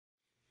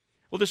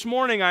Well, this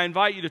morning I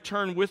invite you to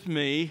turn with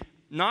me,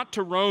 not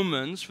to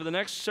Romans. For the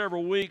next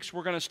several weeks,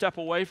 we're going to step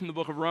away from the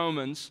book of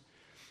Romans,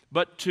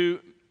 but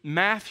to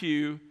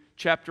Matthew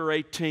chapter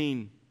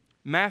 18.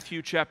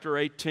 Matthew chapter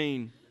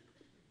 18.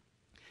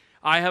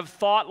 I have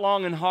thought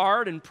long and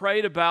hard and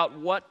prayed about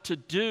what to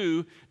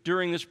do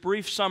during this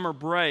brief summer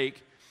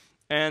break,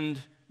 and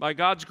by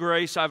God's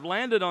grace, I've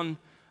landed on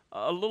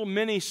a little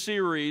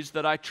mini-series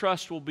that I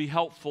trust will be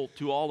helpful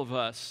to all of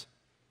us.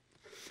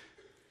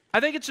 I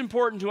think it's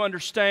important to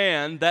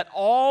understand that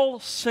all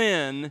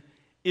sin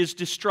is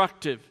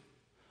destructive.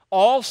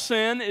 All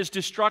sin is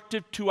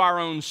destructive to our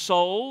own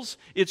souls.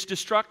 It's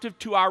destructive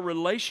to our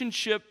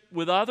relationship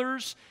with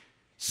others.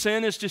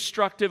 Sin is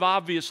destructive,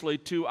 obviously,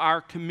 to our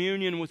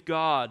communion with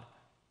God.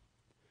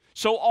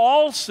 So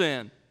all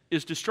sin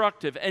is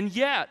destructive. And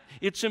yet,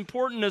 it's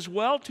important as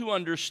well to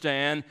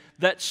understand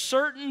that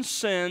certain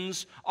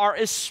sins are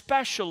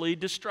especially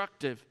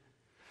destructive.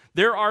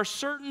 There are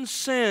certain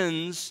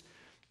sins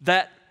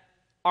that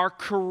are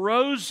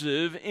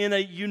corrosive in a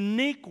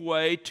unique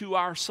way to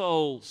our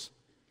souls.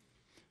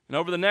 And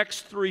over the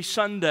next 3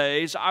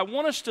 Sundays, I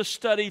want us to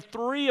study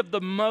 3 of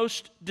the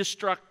most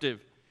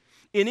destructive.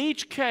 In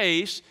each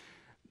case,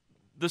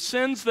 the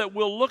sins that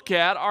we'll look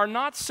at are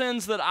not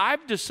sins that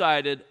I've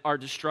decided are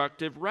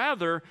destructive.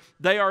 Rather,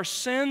 they are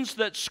sins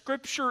that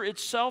Scripture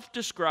itself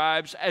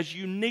describes as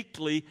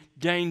uniquely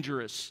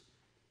dangerous.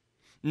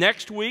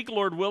 Next week,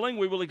 Lord willing,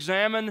 we will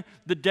examine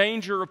the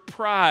danger of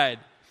pride,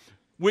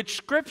 which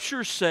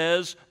Scripture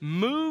says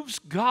moves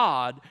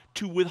God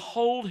to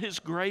withhold His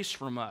grace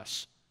from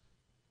us.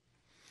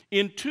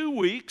 In 2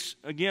 weeks,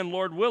 again,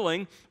 Lord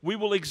willing, we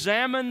will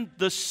examine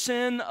the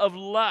sin of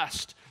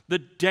lust, the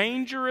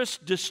dangerous,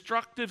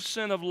 destructive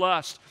sin of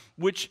lust,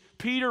 which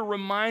Peter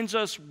reminds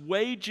us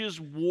wages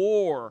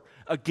war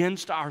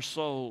against our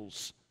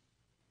souls.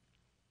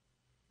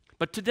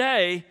 But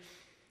today,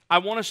 I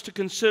want us to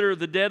consider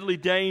the deadly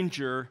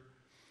danger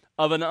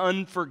of an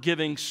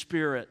unforgiving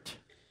spirit.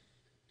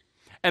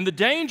 And the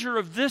danger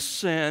of this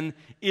sin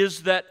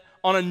is that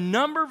on a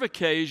number of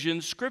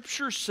occasions,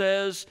 Scripture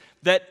says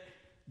that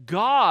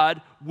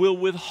God will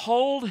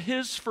withhold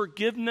His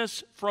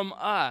forgiveness from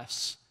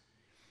us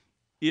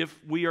if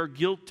we are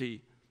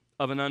guilty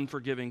of an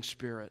unforgiving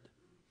spirit.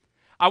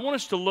 I want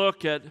us to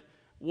look at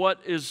what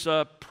is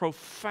a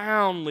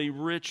profoundly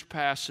rich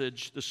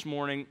passage this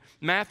morning,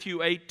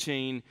 Matthew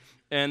 18,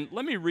 and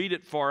let me read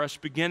it for us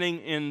beginning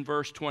in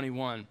verse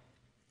 21.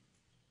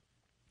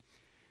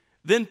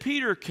 Then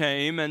Peter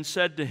came and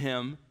said to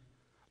him,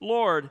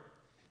 Lord,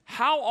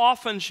 how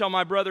often shall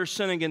my brother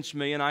sin against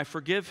me and I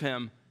forgive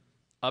him?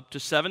 Up to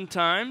 7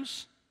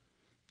 times?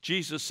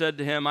 Jesus said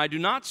to him, I do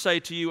not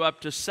say to you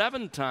up to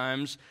 7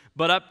 times,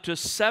 but up to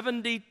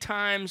 70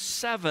 times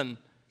 7.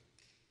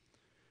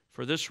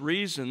 For this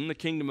reason, the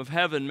kingdom of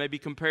heaven may be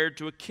compared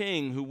to a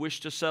king who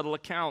wished to settle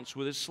accounts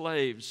with his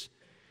slaves.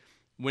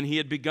 When he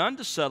had begun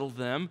to settle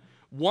them,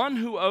 one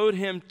who owed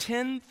him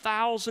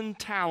 10,000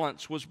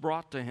 talents was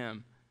brought to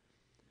him.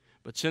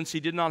 But since he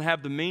did not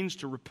have the means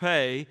to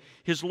repay,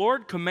 his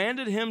Lord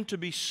commanded him to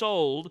be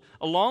sold,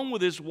 along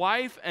with his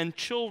wife and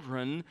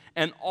children,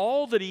 and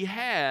all that he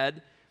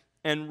had,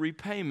 and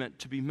repayment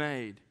to be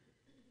made.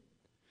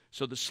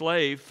 So the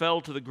slave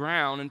fell to the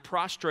ground and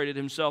prostrated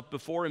himself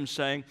before him,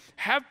 saying,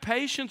 Have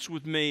patience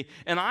with me,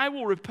 and I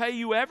will repay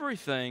you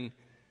everything.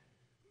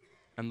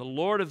 And the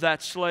Lord of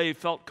that slave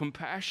felt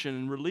compassion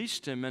and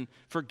released him and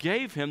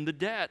forgave him the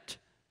debt.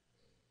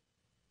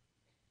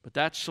 But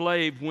that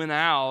slave went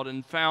out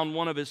and found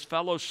one of his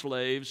fellow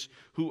slaves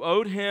who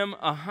owed him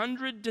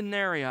 100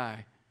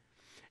 denarii.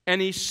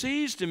 And he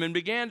seized him and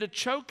began to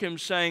choke him,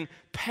 saying,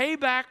 Pay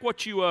back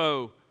what you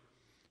owe.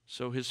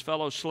 So his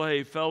fellow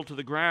slave fell to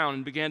the ground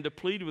and began to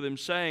plead with him,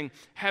 saying,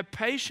 Have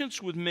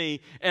patience with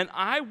me, and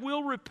I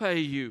will repay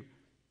you.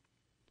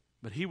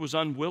 But he was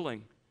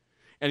unwilling,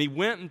 and he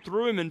went and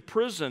threw him in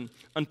prison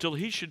until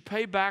he should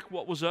pay back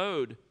what was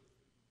owed.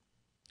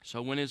 So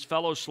when his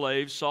fellow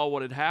slaves saw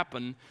what had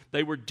happened,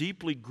 they were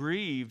deeply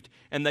grieved,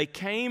 and they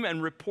came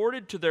and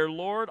reported to their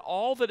Lord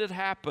all that had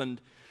happened.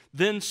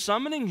 Then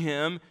summoning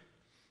him,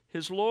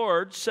 his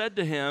Lord said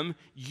to him,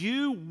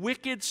 You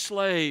wicked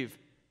slave,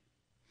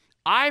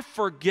 I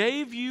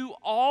forgave you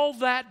all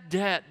that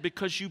debt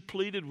because you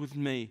pleaded with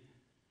me.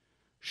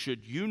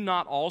 Should you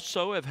not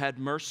also have had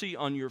mercy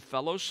on your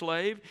fellow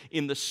slave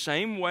in the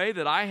same way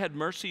that I had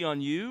mercy on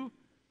you?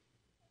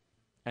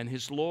 And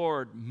his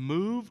Lord,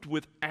 moved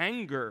with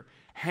anger,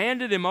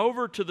 handed him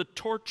over to the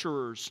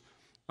torturers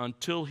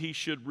until he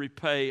should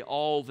repay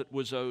all that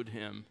was owed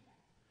him.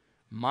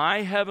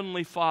 My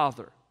heavenly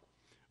Father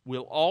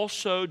will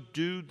also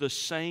do the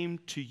same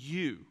to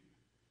you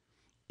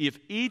if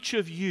each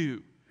of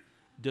you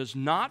does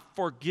not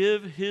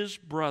forgive his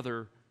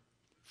brother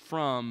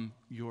from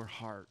your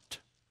heart.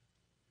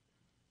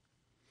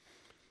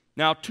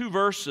 Now, 2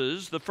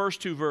 verses, the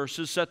first 2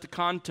 verses, set the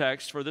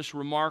context for this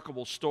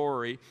remarkable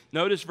story.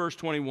 Notice verse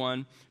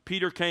 21.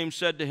 Peter came,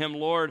 said to him,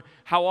 Lord,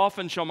 how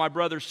often shall my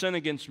brother sin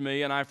against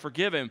me, and I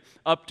forgive him?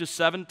 Up to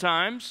 7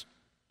 times?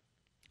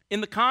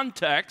 In the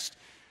context,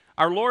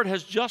 Our Lord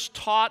has just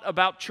taught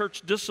about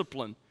church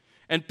discipline.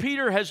 And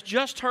Peter has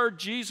just heard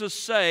Jesus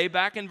say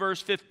back in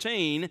verse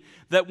 15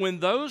 that when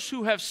those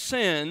who have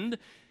sinned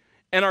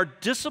and are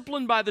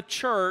disciplined by the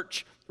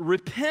church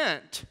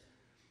repent,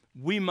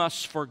 we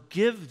must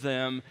forgive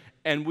them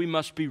and we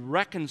must be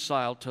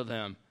reconciled to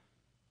them.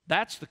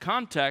 That's the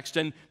context,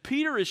 and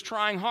Peter is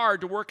trying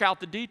hard to work out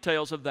the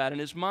details of that in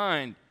his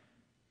mind.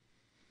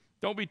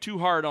 Don't be too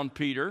hard on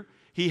Peter.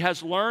 He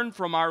has learned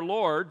from our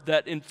Lord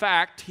that, in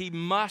fact, he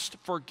must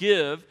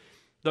forgive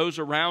those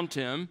around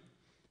him.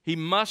 He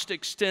must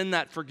extend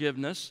that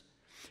forgiveness.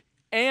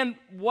 And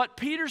what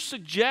Peter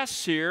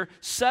suggests here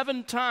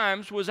 7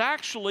 times was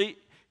actually,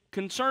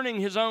 concerning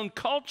his own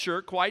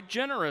culture, quite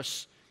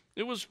generous.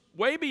 It was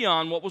way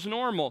beyond what was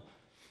normal.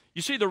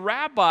 You see, the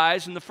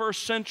rabbis in the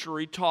first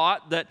century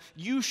taught that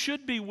you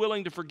should be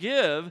willing to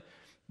forgive,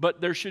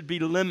 but there should be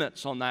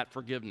limits on that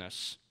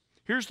forgiveness.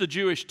 Here's the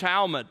Jewish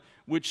Talmud,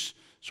 which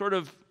sort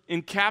of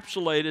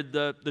encapsulated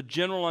the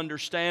general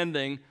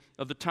understanding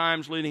of the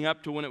times leading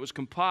up to when it was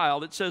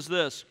compiled. It says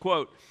this,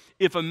 quote,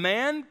 "If a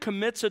man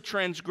commits a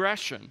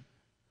transgression,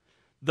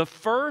 the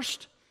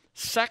first,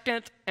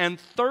 second, and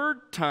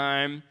third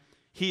time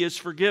he is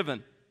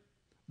forgiven.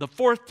 The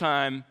fourth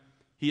time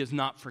he is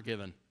not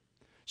forgiven."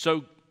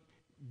 So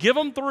give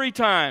them 3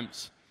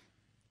 times,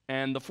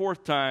 and the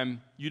 4th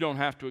time you don't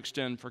have to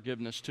extend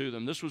forgiveness to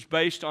them. This was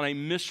based on a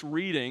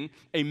misreading,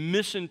 a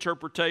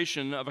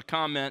misinterpretation of a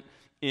comment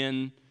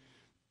in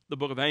the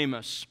book of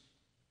Amos.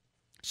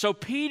 So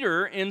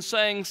Peter, in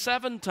saying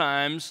 7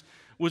 times,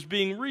 was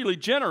being really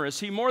generous.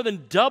 He more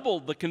than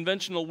doubled the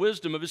conventional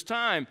wisdom of his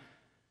time.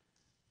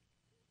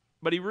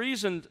 But he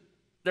reasoned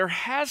there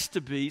has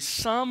to be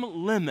some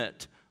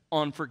limit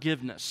on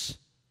forgiveness.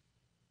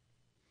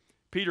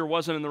 Peter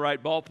wasn't in the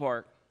right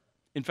ballpark.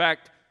 In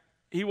fact,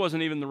 he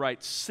wasn't even in the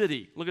right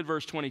city. Look at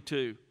verse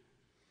 22.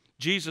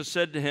 Jesus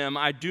said to him,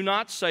 "I do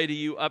not say to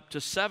you up to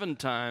 7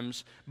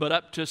 times, but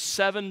up to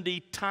 70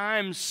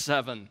 times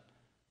 7.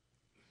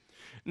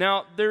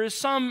 Now, there is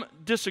some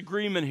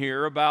disagreement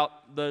here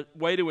about the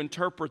way to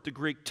interpret the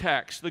Greek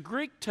text. The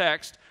Greek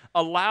text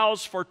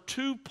allows for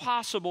 2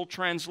 possible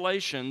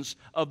translations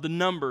of the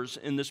numbers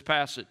in this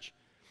passage.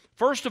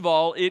 First of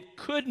all, it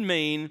could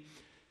mean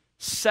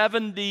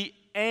 70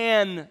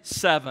 and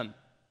 7.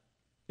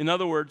 In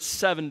other words,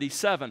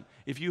 77.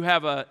 If you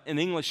have an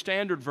English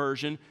Standard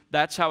Version,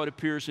 that's how it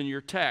appears in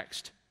your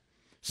text.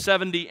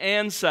 70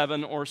 and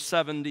 7 or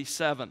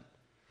 77.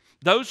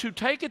 Those who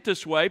take it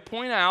this way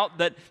point out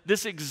that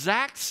this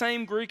exact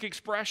same Greek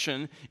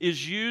expression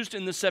is used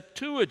in the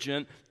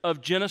Septuagint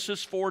of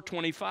Genesis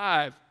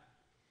 4:24.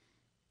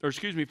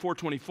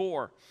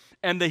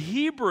 And the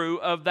Hebrew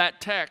of that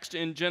text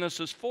in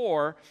Genesis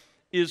 4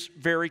 is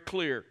very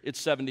clear. It's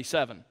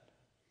 77.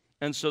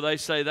 And so they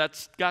say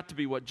that's got to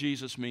be what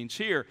Jesus means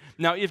here.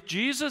 Now, if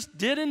Jesus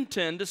did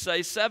intend to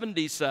say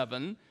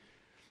 77,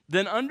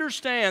 then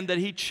understand that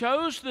he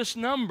chose this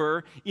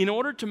number in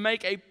order to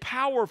make a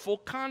powerful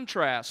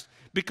contrast.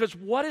 Because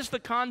what is the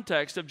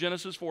context of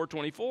Genesis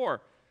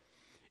 4:24?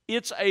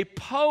 It's a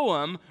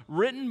poem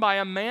written by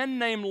a man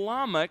named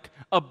Lamech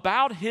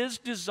about his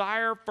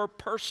desire for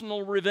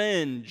personal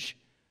revenge.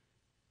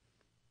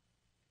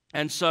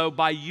 And so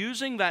by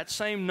using that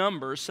same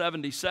number,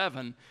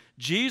 77,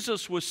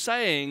 Jesus was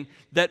saying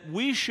that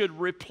we should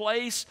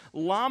replace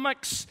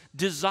Lamech's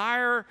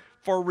desire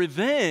for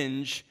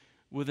revenge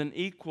with an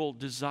equal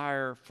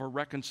desire for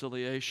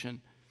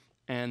reconciliation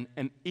and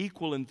an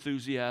equal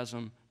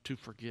enthusiasm to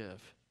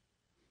forgive.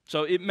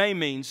 So it may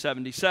mean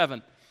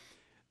 77.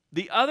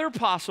 The other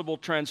possible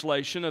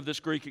translation of this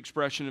Greek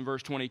expression in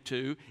verse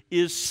 22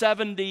 is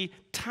 70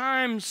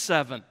 times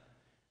 7,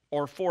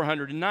 or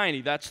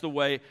 490. That's the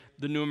way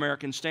the New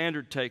American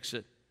Standard takes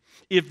it.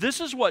 If this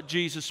is what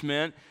Jesus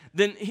meant,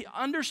 then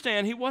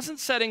understand he wasn't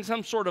setting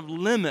some sort of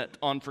limit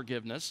on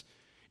forgiveness.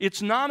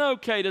 It's not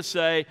okay to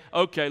say,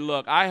 okay,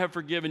 look, I have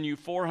forgiven you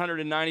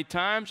 490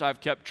 times.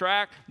 I've kept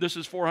track. This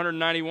is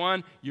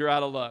 491. You're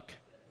out of luck.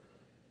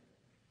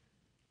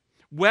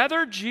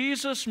 Whether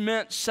Jesus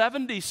meant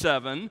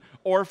 77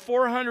 or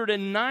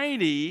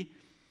 490,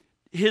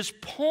 his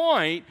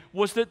point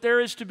was that there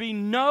is to be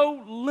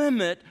no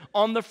limit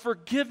on the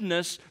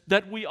forgiveness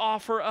that we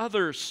offer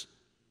others.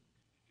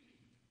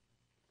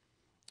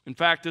 In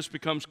fact, this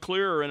becomes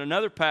clearer in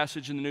another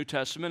passage in the New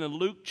Testament, in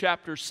Luke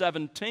chapter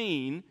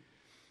 17,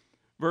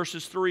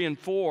 verses 3 and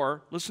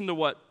 4. Listen to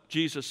what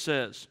Jesus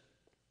says.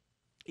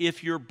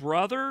 "If your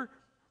brother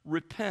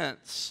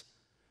repents,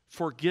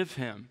 forgive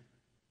him.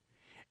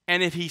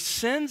 And if he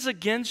sins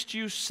against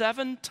you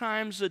 7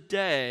 times a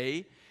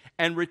day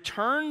and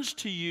returns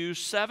to you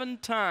 7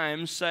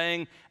 times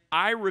saying,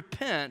 'I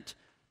repent,'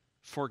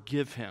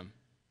 forgive him."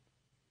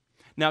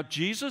 Now,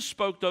 Jesus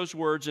spoke those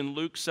words in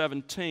Luke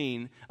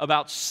 17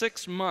 about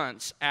 6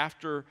 months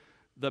after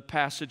the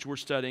passage we're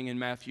studying in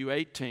Matthew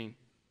 18.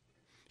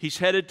 He's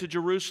headed to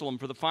Jerusalem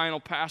for the final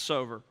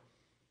Passover.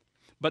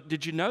 But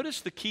did you notice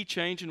the key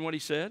change in what he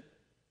said?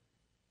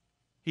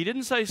 He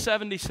didn't say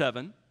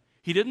 77.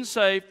 He didn't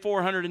say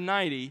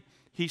 490.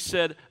 he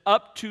said,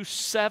 up to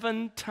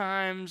 7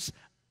 times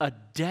a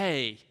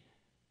day.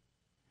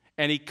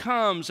 And he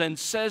comes and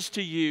says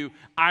to you,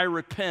 I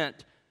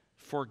repent,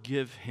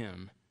 forgive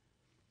him.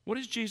 What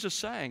is Jesus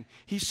saying?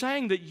 He's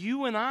saying that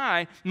you and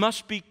I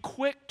must be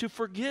quick to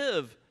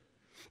forgive,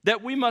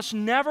 that we must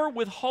never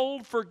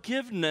withhold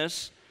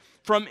forgiveness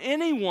from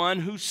anyone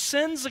who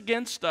sins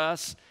against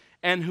us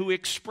and who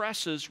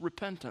expresses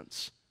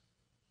repentance.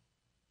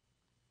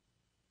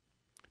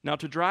 Now,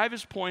 to drive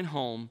his point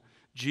home,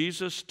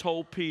 Jesus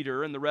told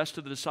Peter and the rest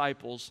of the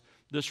disciples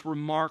this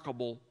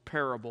remarkable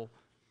parable.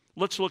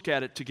 Let's look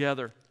at it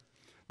together.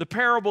 The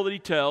parable that he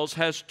tells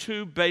has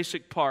 2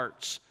 basic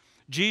parts.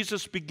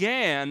 Jesus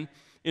began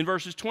in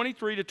verses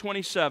 23 to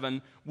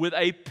 27 with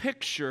a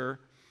picture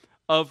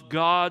of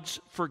God's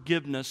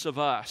forgiveness of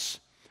us.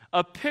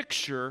 A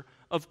picture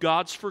of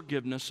God's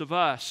forgiveness of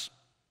us.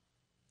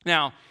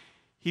 Now,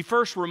 he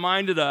first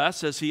reminded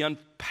us, as he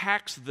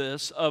unpacks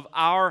this, of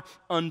our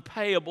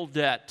unpayable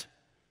debt.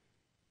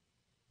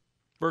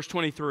 Verse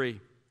 23,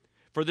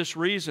 for this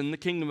reason the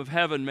kingdom of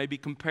heaven may be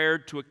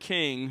compared to a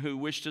king who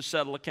wished to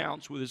settle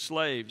accounts with his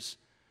slaves.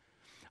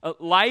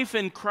 Life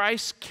in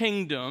Christ's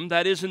kingdom,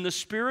 that is in the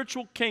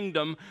spiritual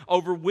kingdom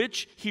over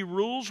which he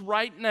rules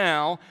right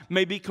now,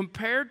 may be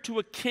compared to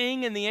a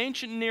king in the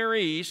ancient Near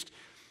East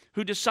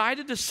who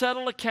decided to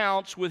settle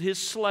accounts with his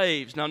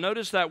slaves. Now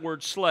notice that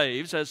word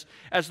slaves.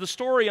 As the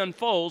story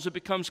unfolds, it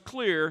becomes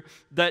clear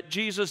that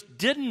Jesus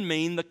didn't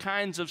mean the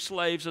kinds of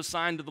slaves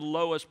assigned to the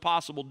lowest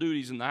possible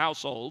duties in the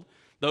household.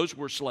 Those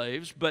were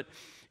slaves. But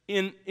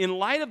in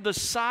light of the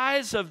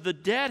size of the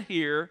debt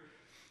here,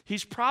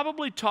 he's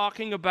probably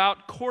talking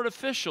about court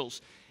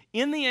officials.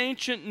 In the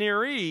ancient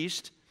Near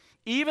East,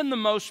 even the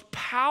most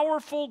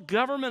powerful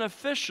government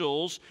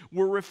officials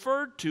were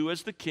referred to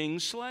as the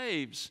king's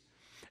slaves.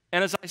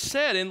 And as I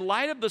said, in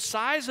light of the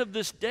size of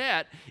this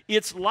debt,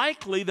 it's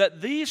likely that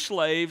these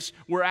slaves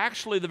were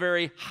actually the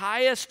very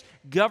highest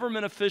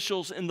government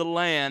officials in the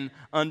land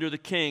under the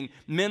king.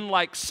 Men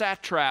like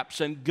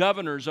satraps and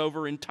governors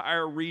over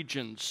entire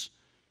regions.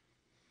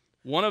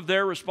 One of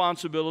their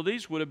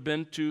responsibilities would have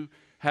been to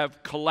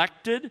have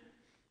collected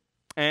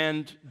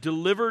and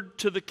delivered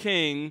to the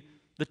king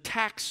the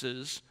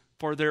taxes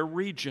for their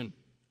region.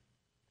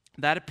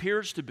 That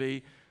appears to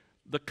be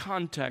the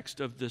context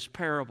of this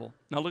parable.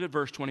 Now look at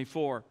verse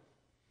 24.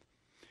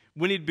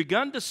 When he'd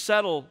begun to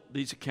settle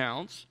these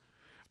accounts,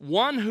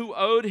 one who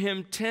owed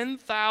him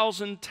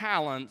 10,000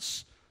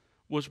 talents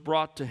was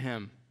brought to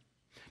him.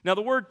 Now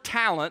the word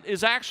talent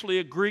is actually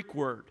a Greek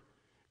word.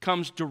 It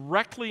comes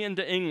directly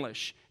into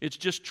English. It's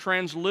just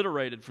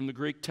transliterated from the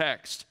Greek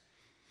text.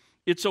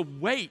 It's a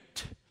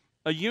weight,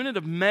 a unit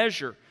of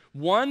measure.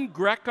 One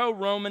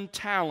Greco-Roman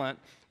talent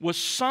was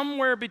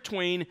somewhere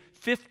between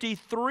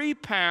 53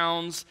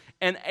 pounds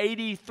and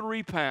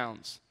 83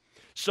 pounds.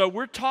 So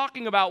we're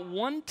talking about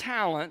 1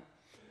 talent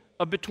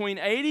of between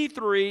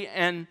 53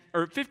 and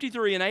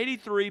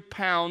 83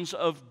 pounds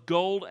of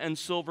gold and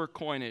silver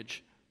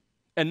coinage.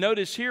 And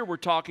notice here we're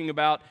talking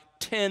about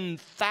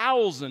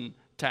 10,000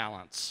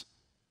 talents.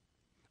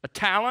 A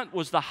talent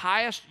was the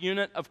highest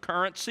unit of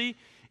currency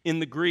in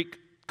the Greek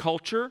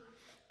culture,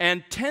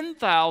 and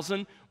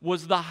 10,000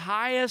 was the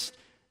highest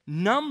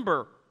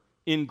number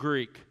in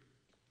Greek.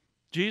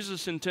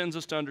 Jesus intends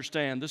us to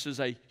understand this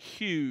is a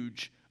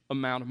huge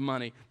amount of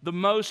money, the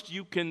most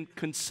you can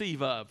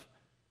conceive of.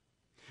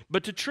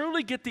 But to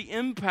truly get the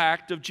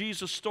impact of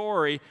Jesus'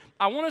 story,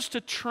 I want us to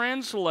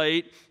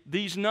translate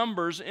these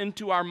numbers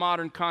into our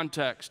modern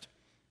context,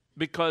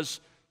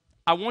 because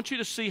I want you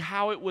to see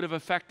how it would have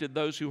affected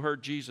those who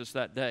heard Jesus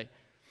that day.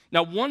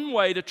 Now, one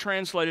way to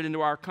translate it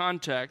into our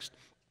context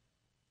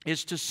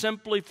is to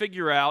simply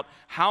figure out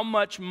how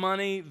much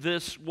money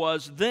this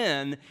was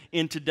then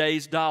in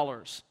today's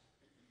dollars.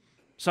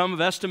 Some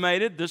have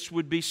estimated this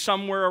would be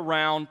somewhere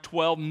around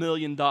 $12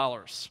 million.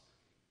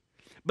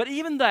 But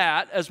even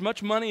that, as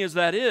much money as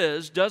that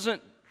is,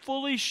 doesn't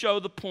fully show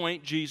the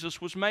point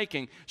Jesus was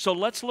making. So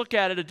let's look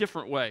at it a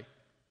different way.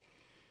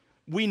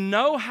 We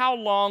know how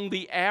long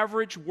the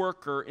average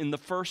worker in the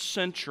first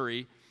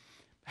century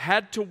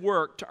had to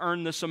work to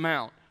earn this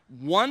amount.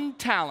 One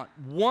talent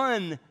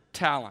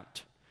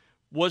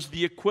was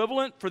the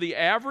equivalent for the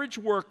average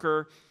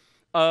worker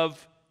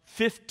of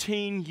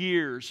 15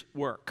 years'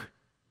 work.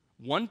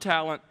 1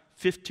 talent,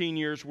 15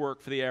 years'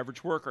 work for the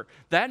average worker.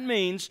 That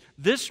means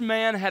this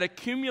man had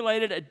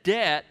accumulated a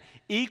debt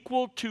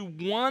equal to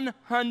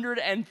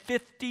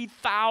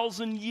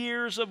 150,000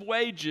 years of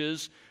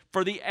wages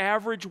for the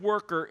average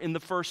worker in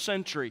the first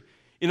century.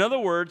 In other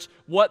words,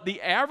 what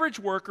the average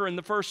worker in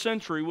the first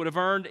century would have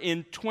earned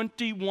in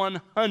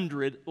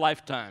 2,100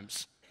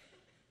 lifetimes.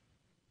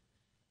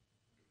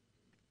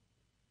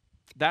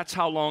 That's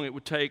how long it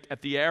would take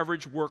at the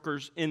average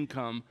worker's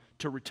income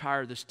to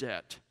retire this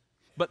debt.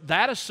 But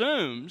that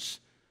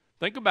assumes,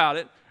 think about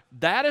it,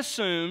 that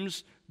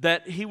assumes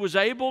that he was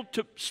able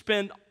to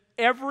spend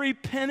every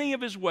penny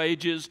of his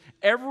wages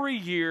every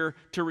year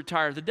to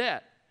retire the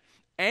debt.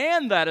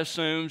 And that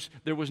assumes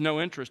there was no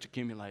interest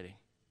accumulating.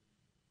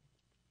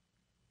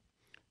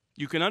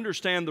 You can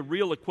understand the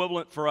real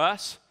equivalent for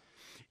us.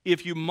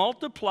 If you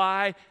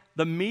multiply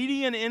the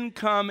median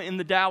income in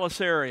the Dallas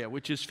area,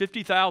 which is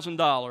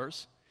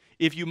 $50,000,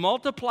 if you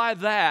multiply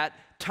that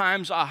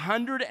times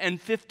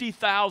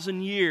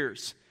 150,000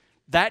 years,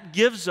 that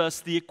gives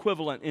us the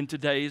equivalent in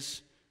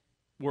today's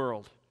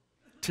world.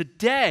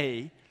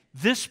 Today,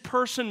 this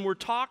person we're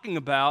talking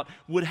about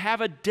would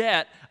have a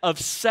debt of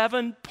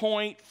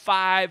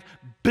 $7.5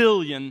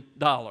 billion.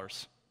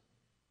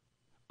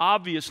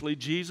 Obviously,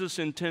 Jesus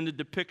intended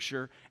to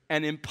picture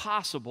an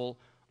impossible,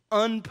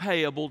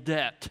 unpayable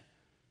debt.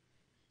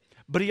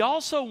 But he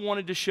also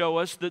wanted to show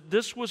us that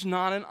this was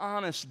not an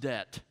honest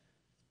debt.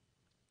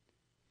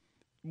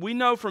 We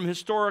know from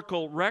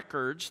historical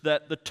records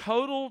that the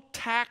total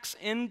tax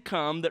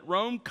income that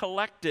Rome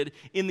collected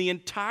in the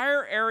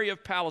entire area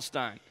of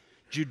Palestine,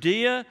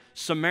 Judea,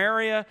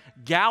 Samaria,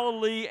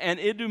 Galilee, and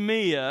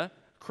Idumea,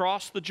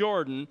 across the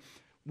Jordan,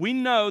 we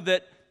know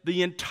that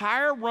the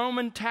entire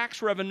Roman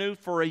tax revenue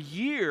for a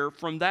year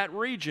from that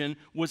region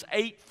was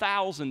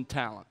 8,000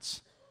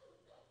 talents.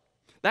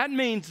 That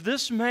means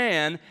this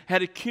man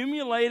had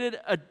accumulated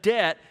a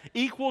debt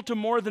equal to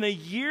more than a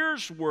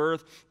year's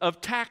worth of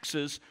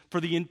taxes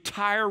for the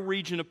entire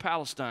region of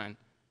Palestine.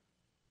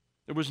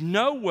 There was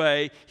no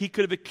way he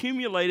could have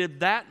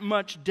accumulated that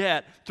much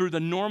debt through the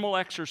normal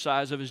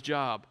exercise of his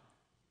job.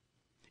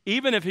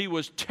 Even if he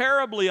was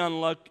terribly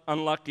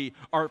unlucky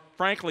or,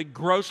 frankly,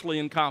 grossly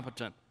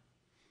incompetent.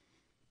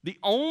 The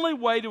only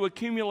way to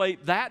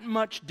accumulate that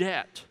much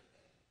debt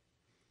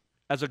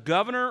as a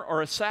governor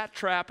or a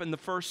satrap in the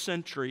first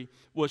century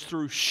was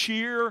through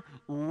sheer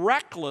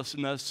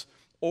recklessness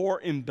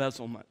or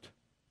embezzlement.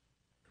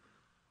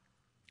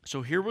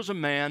 So here was a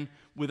man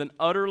with an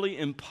utterly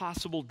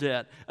impossible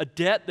debt, a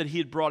debt that he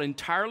had brought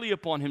entirely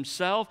upon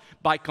himself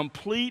by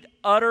complete,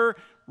 utter,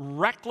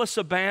 reckless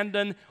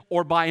abandon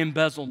or by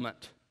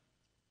embezzlement.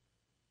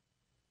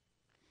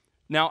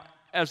 Now,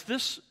 as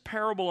this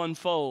parable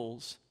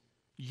unfolds,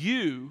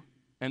 you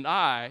and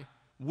I,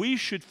 we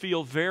should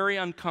feel very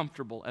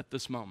uncomfortable at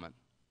this moment.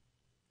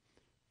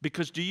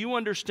 Because do you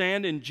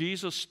understand, in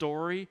Jesus'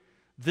 story,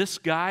 this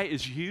guy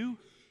is you?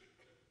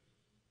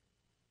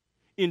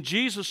 In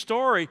Jesus'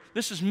 story,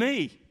 this is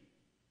me.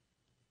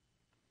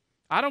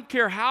 I don't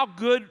care how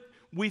good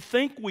we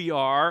think we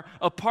are,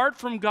 apart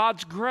from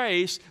God's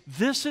grace,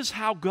 this is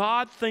how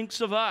God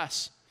thinks of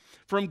us.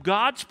 From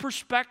God's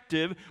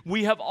perspective,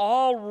 we have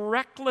all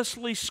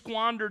recklessly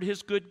squandered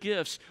His good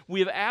gifts.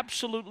 We have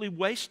absolutely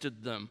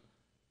wasted them.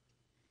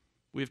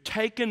 We've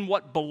taken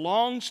what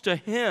belongs to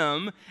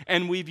Him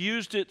and we've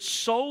used it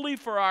solely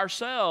for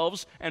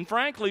ourselves, and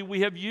frankly, we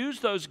have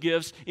used those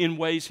gifts in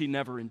ways He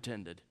never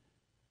intended.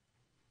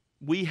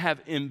 We have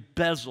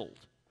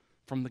embezzled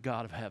from the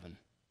God of heaven.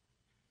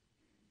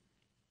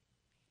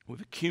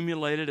 We've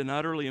accumulated an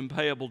utterly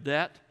unpayable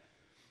debt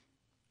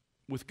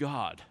with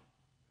God.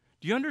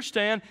 Do you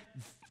understand?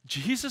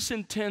 Jesus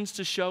intends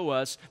to show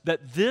us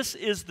that this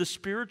is the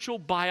spiritual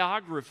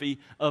biography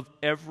of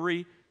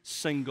every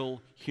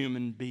single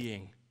human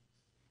being.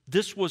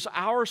 This was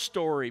our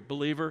story,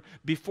 believer,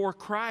 before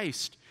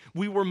Christ.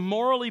 We were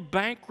morally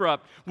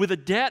bankrupt with a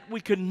debt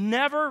we could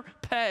never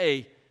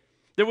pay.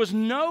 There was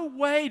no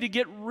way to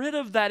get rid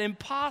of that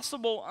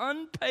impossible,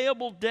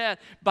 unpayable debt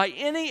by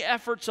any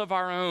efforts of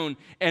our own,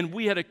 and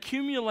we had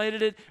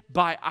accumulated it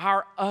by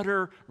our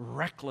utter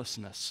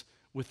recklessness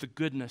with the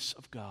goodness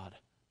of God.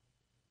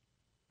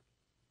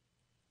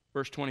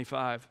 Verse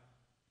 25.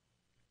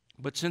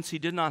 But since he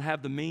did not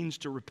have the means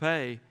to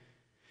repay,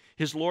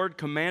 his Lord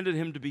commanded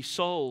him to be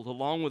sold,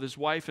 along with his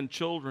wife and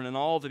children and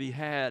all that he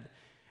had,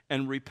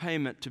 and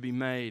repayment to be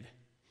made.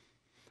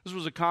 This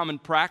was a common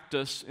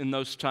practice in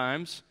those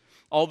times.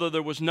 Although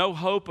there was no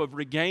hope of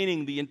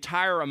regaining the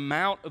entire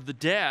amount of the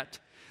debt,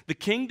 the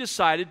king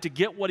decided to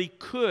get what he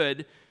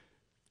could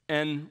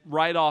and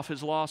write off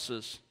his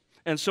losses.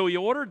 And so he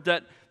ordered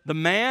that the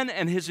man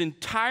and his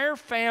entire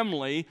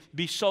family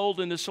be sold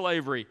into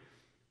slavery,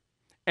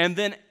 and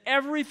then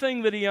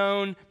everything that he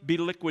owned be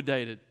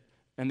liquidated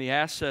and the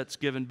assets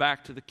given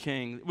back to the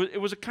king.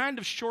 It was a kind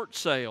of short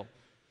sale.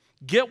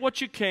 Get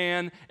what you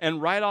can and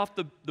write off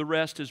the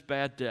rest as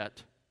bad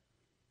debt.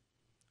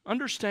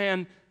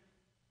 Understand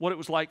what it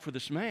was like for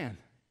this man.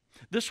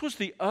 This was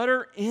the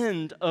utter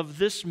end of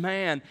this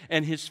man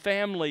and his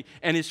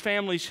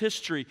family's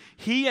history.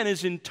 He and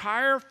his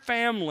entire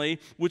family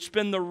would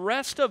spend the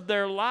rest of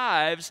their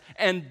lives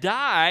and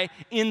die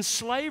in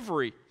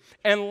slavery.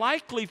 And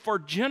likely for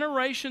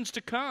generations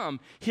to come,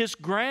 his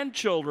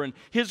grandchildren,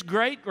 his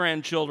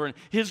great-grandchildren,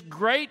 his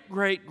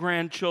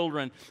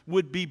great-great-grandchildren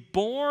would be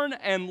born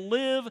and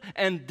live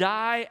and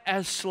die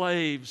as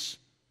slaves.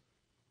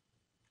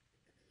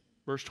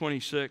 Verse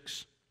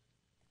 26.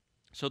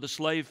 So the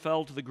slave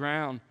fell to the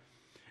ground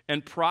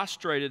and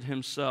prostrated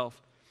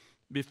himself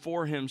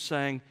before him,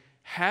 saying,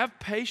 "Have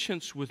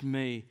patience with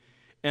me,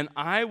 and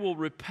I will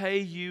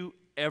repay you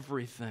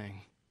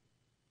everything."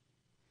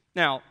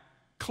 Now,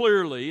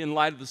 clearly, in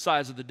light of the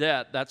size of the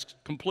debt, that's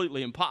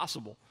completely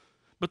impossible.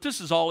 But this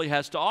is all he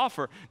has to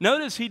offer.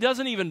 Notice he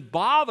doesn't even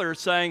bother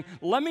saying,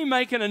 "Let me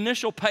make an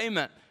initial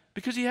payment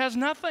because he has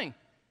nothing.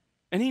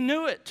 And he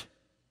knew it.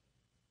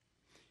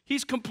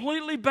 He's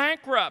completely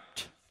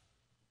bankrupt.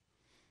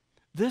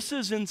 This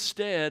is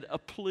instead a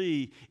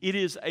plea. It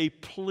is a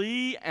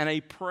plea and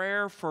a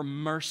prayer for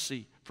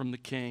mercy from the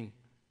king.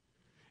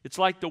 It's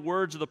like the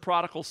words of the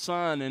prodigal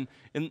son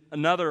in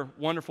another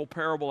wonderful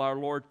parable our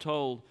Lord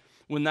told,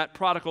 when that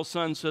prodigal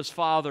son says,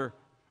 Father,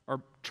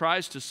 or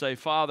tries to say,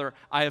 Father,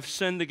 I have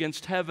sinned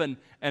against heaven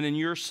and in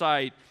your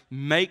sight,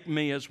 make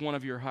me as one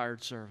of your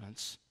hired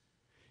servants.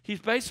 He's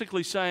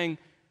basically saying,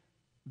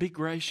 be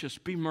gracious,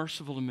 be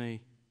merciful to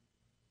me.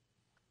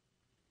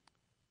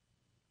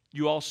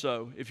 You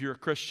also, if you're a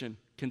Christian,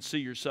 can see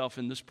yourself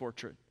in this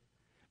portrait.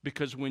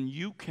 Because when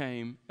you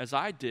came, as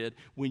I did,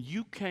 when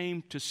you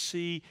came to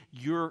see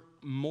your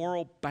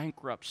moral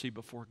bankruptcy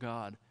before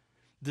God,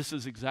 this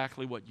is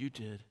exactly what you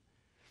did.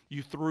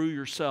 You threw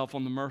yourself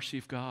on the mercy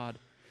of God.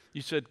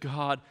 You said,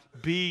 God,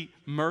 be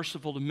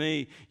merciful to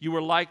me. You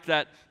were like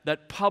that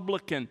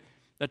publican,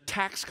 that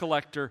tax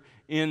collector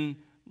in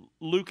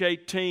Luke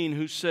 18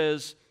 who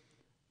says,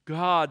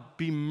 God,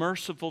 be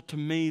merciful to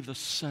me, the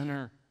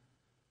sinner.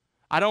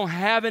 I don't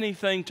have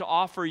anything to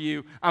offer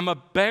you. I'm a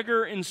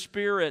beggar in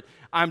spirit.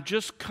 I'm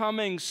just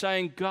coming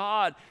saying,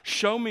 God,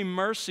 show me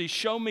mercy,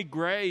 show me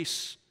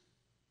grace.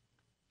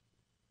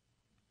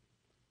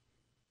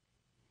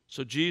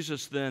 So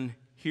Jesus then,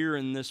 here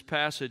in this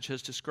passage,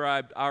 has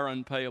described our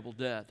unpayable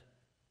debt.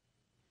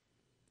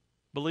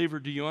 Believer,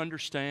 do you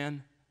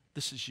understand?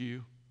 This is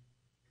you.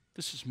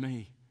 This is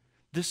me.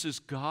 This is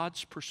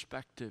God's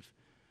perspective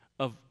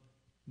of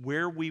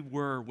where we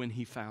were when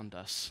He found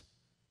us.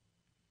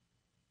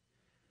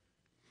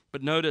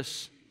 But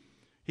notice,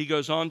 he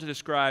goes on to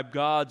describe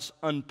God's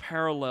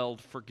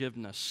unparalleled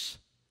forgiveness.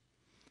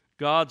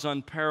 God's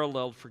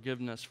unparalleled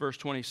forgiveness. Verse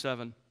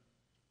 27.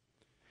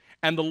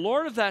 And the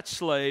Lord of that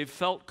slave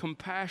felt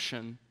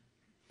compassion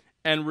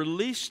and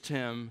released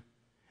him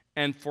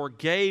and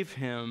forgave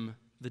him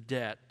the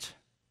debt.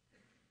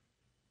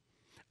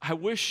 I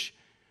wish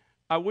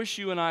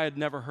you and I had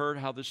never heard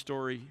how this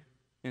story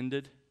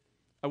ended.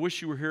 I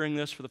wish you were hearing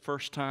this for the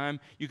first time.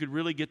 You could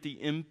really get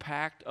the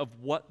impact of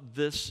what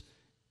this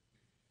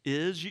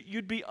is.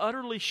 You'd be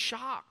utterly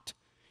shocked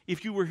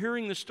if you were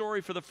hearing the story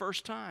for the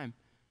first time.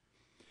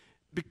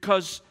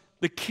 Because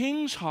the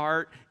king's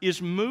heart is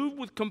moved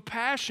with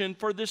compassion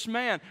for this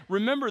man.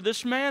 Remember,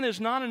 this man is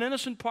not an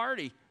innocent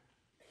party.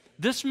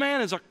 This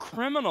man is a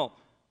criminal.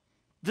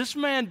 This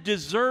man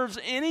deserves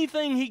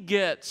anything he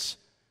gets.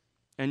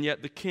 And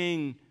yet the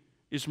king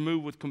is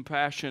moved with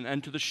compassion.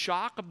 And to the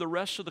shock of the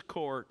rest of the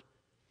court,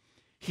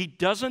 he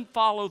doesn't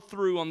follow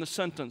through on the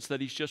sentence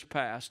that he's just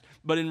passed.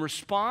 But in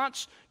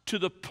response to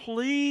the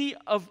plea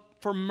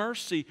for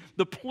mercy,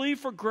 the plea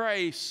for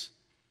grace,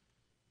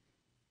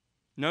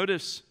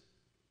 notice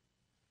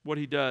what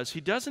he does.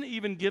 He doesn't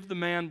even give the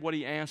man what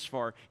he asked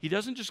for. He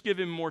doesn't just give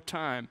him more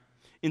time.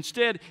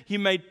 Instead, he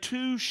made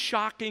two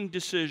shocking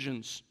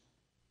decisions.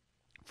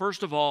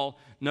 First of all,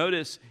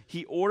 notice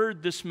he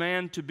ordered this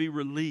man to be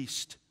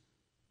released.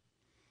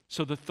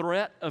 So the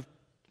threat of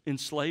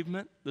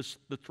enslavement,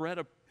 the threat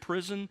of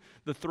prison,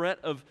 the threat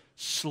of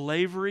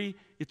slavery,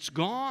 it's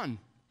gone.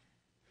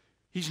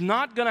 He's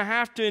not going to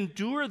have to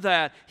endure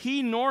that,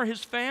 he nor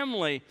his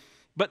family.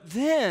 But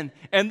then,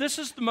 and this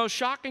is the most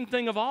shocking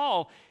thing of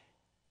all,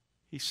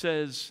 he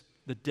says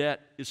the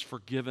debt is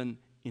forgiven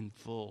in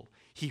full.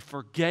 He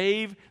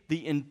forgave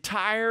the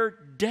entire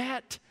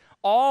debt,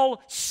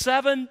 all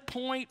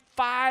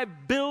 $7.5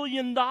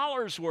 billion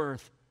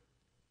worth.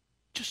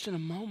 Just in a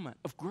moment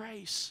of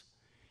grace,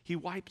 he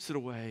wipes it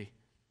away.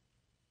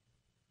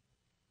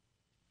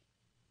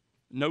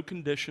 No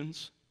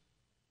conditions,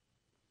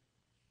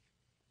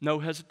 no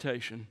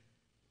hesitation,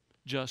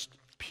 just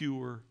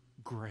pure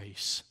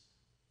grace.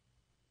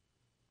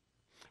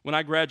 When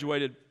I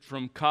graduated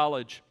from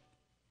college,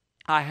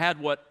 I had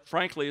what,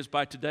 frankly, is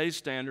by today's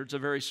standards, a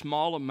very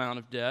small amount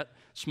of debt,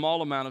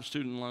 small amount of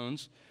student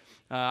loans.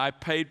 I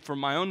paid for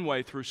my own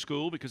way through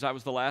school because I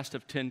was the last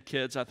of 10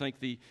 kids. I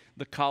think the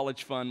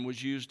college fund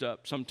was used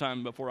up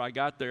sometime before I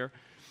got there.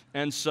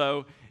 And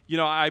so, you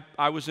know,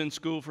 I was in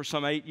school for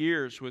some 8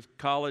 years with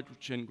college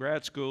and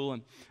grad school.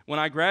 And when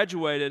I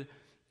graduated,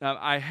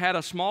 I had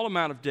a small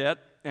amount of debt.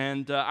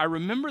 And I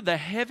remember the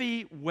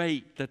heavy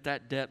weight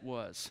that debt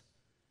was.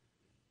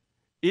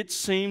 It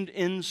seemed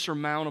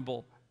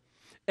insurmountable.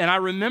 And I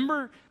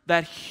remember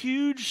that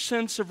huge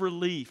sense of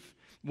relief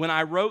when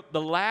I wrote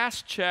the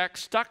last check,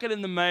 stuck it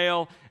in the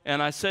mail,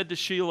 and I said to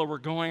Sheila, we're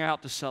going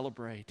out to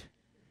celebrate.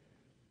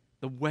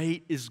 The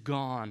weight is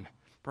gone.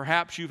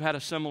 Perhaps you've had a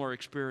similar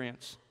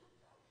experience.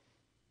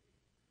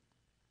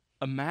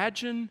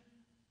 Imagine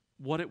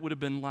what it would have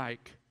been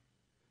like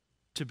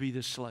to be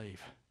this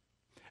slave.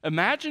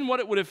 Imagine what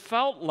it would have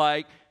felt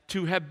like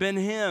to have been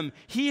him.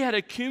 He had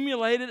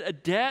accumulated a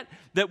debt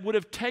that would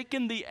have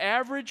taken the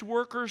average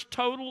worker's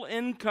total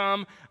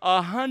income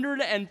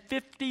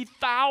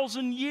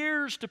 150,000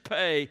 years to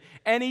pay,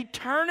 an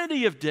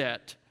eternity of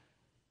debt.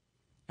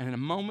 And in a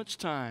moment's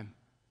time,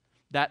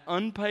 that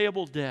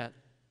unpayable debt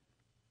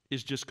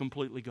is just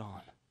completely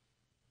gone.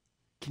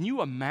 Can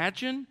you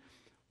imagine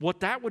what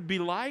that would be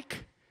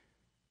like?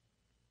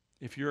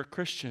 If you're a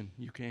Christian,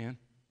 you can.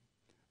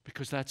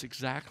 Because that's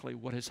exactly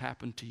what has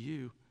happened to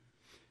you.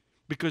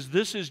 Because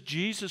this is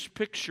Jesus'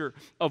 picture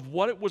of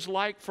what it was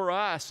like for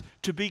us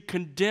to be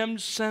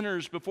condemned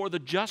sinners before the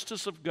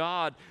justice of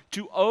God,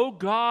 to owe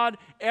God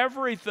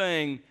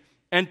everything,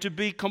 and to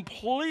be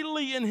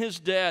completely in His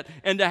debt,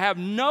 and to have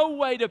no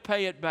way to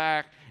pay it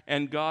back,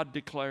 and God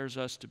declares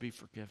us to be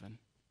forgiven.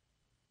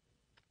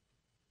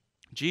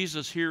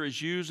 Jesus here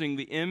is using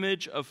the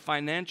image of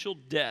financial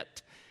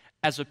debt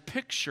as a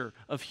picture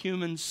of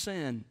human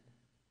sin.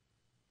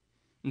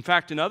 In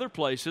fact, in other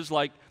places,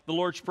 like the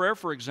Lord's Prayer,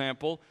 for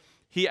example,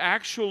 He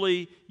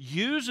actually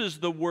uses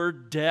the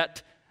word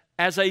debt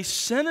as a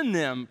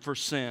synonym for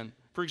sin.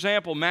 For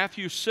example,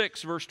 Matthew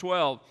 6, verse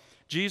 12,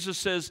 Jesus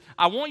says,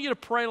 I want you to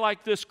pray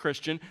like this,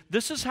 Christian.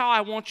 This is how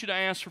I want you to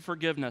ask for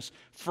forgiveness.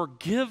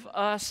 Forgive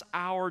us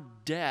our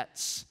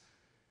debts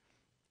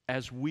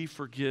as we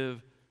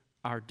forgive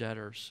our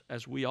debtors,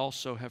 as we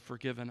also have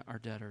forgiven our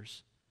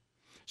debtors.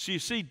 So you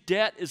see,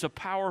 debt is a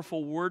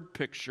powerful word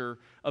picture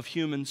of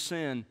human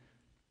sin.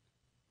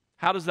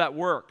 How does that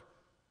work?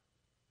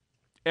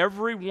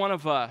 Every one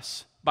of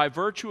us, by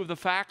virtue of the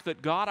fact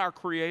that God, our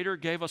Creator,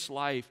 gave us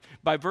life,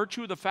 by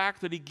virtue of the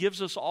fact that He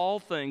gives us all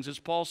things, as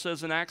Paul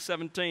says in Acts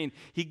 17,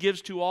 He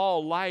gives to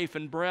all life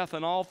and breath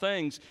and all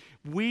things,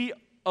 we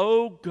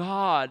owe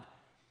God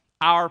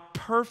our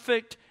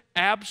perfect,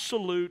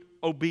 absolute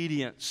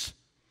obedience.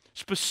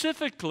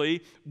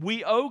 Specifically,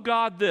 we owe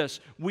God this.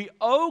 We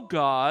owe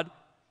God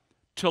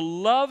to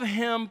love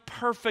Him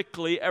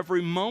perfectly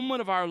every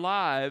moment of our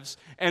lives,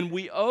 and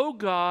we owe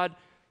God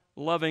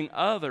loving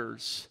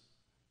others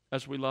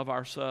as we love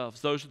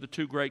ourselves. Those are the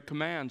two great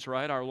commands,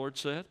 right? Our Lord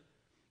said.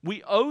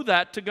 We owe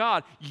that to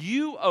God.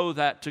 You owe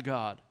that to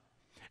God.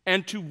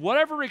 And to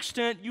whatever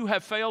extent you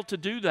have failed to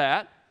do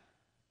that,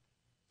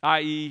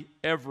 i.e.,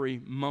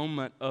 every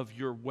moment of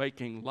your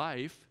waking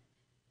life,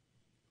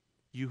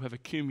 you have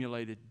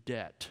accumulated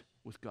debt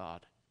with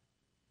God.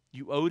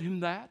 You owed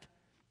Him that,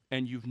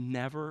 and you've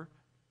never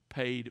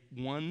paid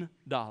 $1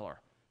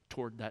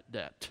 toward that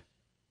debt.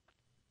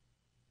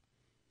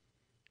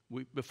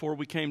 Before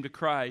we came to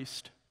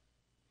Christ,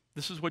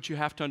 this is what you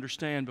have to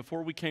understand.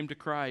 Before we came to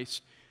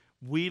Christ,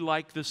 we,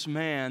 like this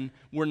man,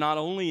 were not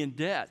only in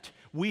debt,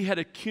 we had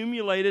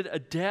accumulated a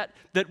debt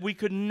that we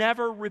could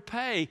never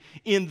repay.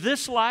 In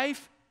this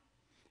life,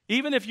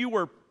 even if you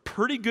were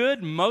pretty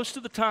good most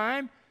of the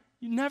time,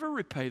 you never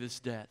repay this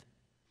debt.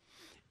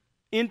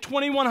 In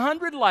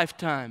 2,100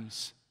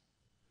 lifetimes,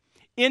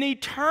 in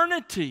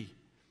eternity,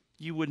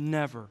 you would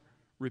never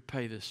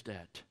repay this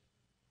debt.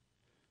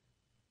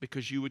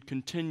 Because you would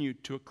continue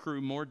to accrue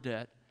more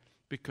debt,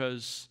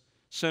 because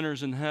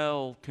sinners in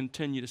hell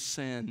continue to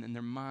sin in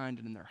their mind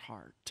and in their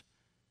heart.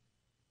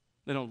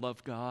 They don't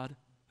love God.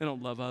 They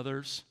don't love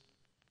others.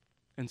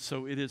 And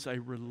so it is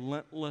a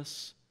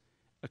relentless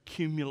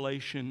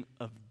accumulation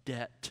of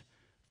debt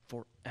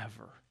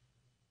forever.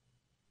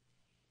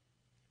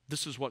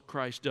 This is what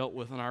Christ dealt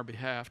with on our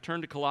behalf.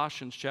 Turn to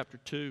Colossians chapter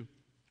 2.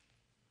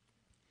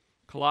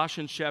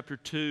 Colossians chapter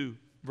 2,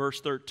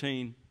 verse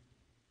 13.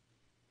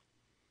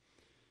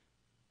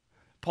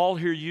 Paul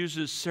here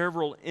uses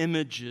several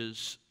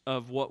images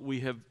of what we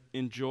have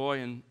enjoy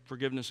in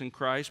forgiveness in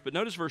Christ. But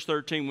notice verse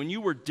 13. When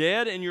you were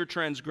dead in your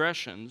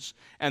transgressions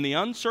and the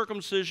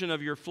uncircumcision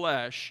of your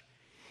flesh,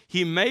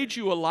 He made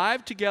you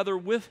alive together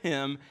with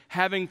Him,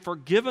 having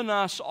forgiven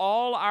us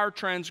all our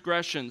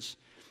transgressions.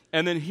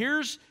 And then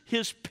here's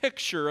His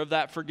picture of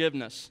that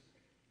forgiveness.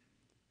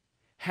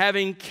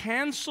 Having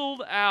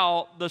canceled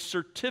out the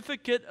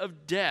certificate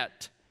of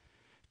debt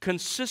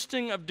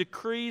consisting of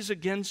decrees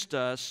against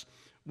us,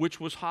 which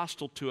was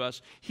hostile to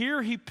us.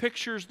 Here he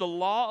pictures the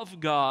law of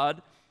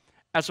God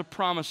as a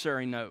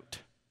promissory note.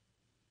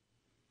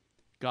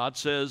 God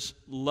says,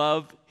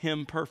 love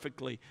Him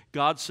perfectly.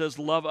 God says,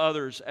 love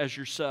others as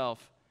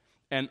yourself.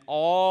 And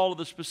all of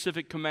the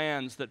specific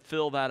commands that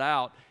fill that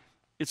out.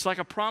 It's like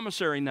a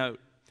promissory note.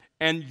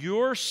 And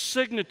your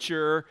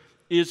signature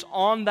is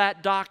on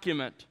that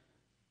document.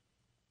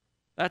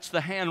 That's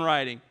the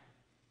handwriting.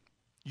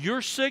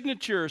 Your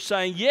signature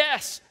saying,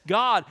 yes,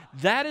 God,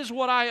 that is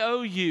what I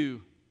owe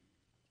you.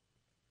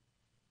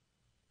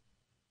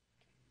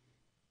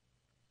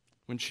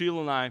 When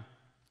Sheila and I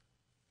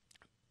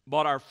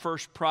bought our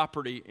first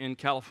property in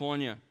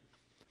California,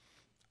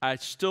 I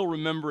still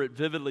remember it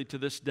vividly to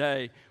this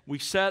day. We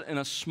sat in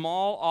a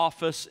small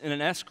office in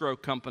an escrow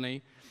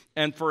company,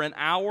 and for an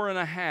hour and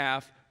a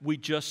half, we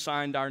just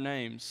signed our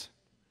names.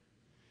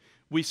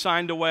 We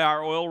signed away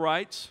our oil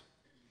rights.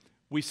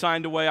 We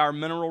signed away our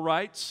mineral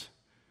rights.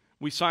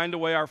 We signed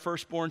away our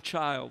firstborn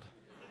child.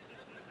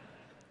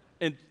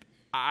 And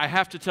I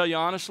have to tell you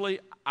honestly,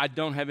 I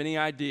don't have any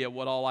idea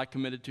what all I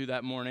committed to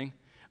that morning.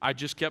 I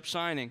just kept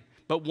signing.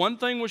 But one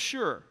thing was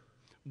sure.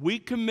 We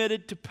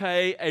committed to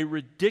pay a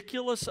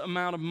ridiculous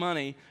amount of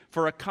money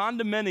for a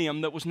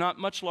condominium that was not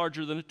much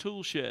larger than a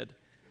tool shed.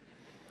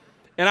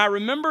 And I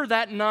remember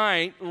that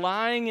night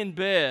lying in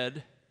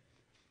bed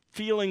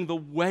feeling the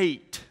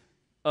weight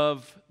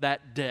of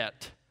that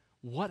debt.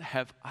 What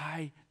have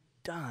I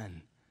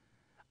done.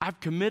 I've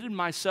committed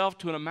myself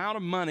to an amount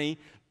of money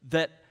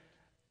that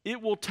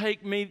it will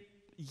take me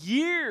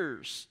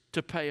years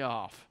to pay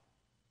off.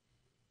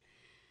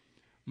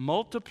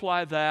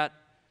 Multiply that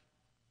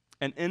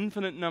an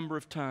infinite number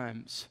of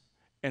times,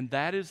 and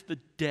that is the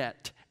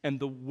debt and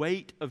the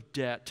weight of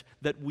debt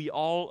that we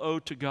all owe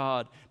to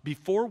God.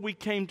 Before we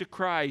came to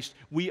Christ,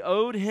 we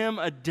owed Him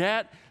a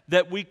debt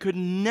that we could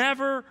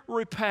never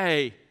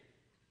repay.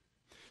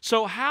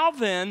 So how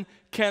then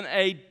can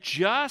a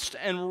just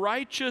and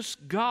righteous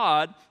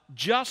God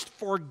just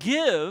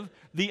forgive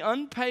the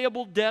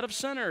unpayable debt of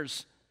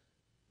sinners?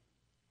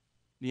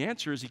 The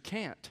answer is He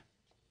can't.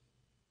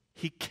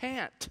 He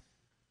can't.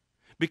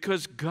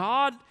 Because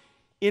God,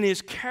 in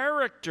His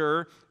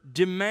character,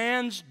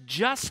 demands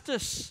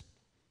justice.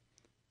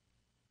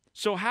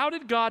 So how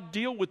did God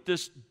deal with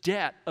this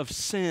debt of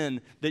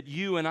sin that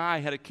you and I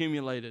had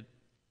accumulated?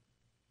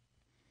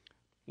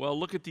 Well,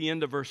 look at the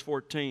end of verse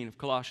 14 of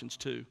Colossians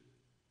 2.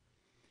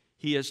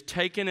 He has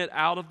taken it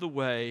out of the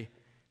way,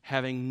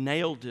 having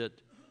nailed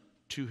it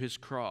to His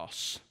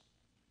cross.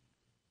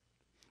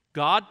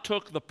 God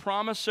took the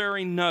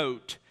promissory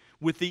note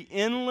with the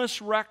endless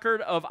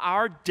record of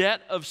our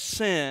debt of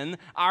sin,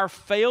 our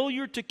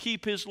failure to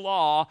keep His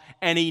law,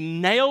 and He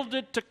nailed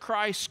it to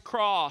Christ's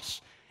cross.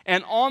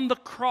 And on the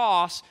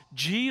cross,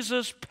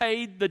 Jesus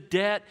paid the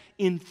debt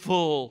in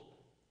full.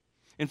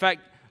 In fact,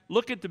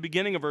 look at the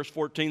beginning of verse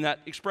 14, that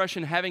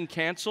expression, having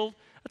canceled.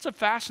 That's a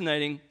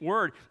fascinating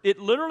word. It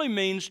literally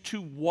means to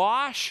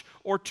wash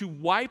or to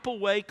wipe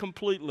away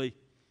completely.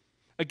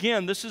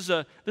 Again, this is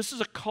a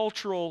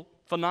cultural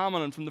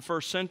phenomenon from the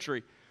first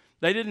century.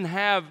 They didn't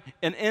have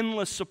an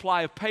endless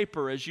supply of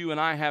paper as you and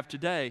I have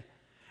today.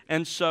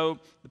 And so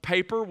the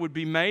paper would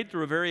be made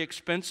through a very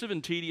expensive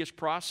and tedious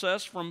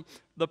process from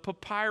the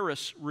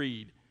papyrus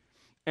reed.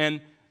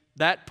 And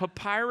that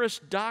papyrus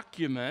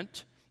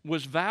document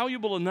was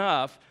valuable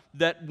enough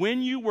that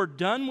when you were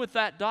done with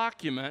that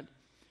document,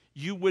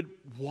 you would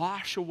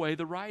wash away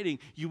the writing.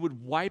 You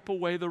would wipe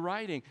away the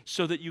writing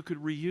so that you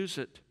could reuse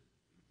it.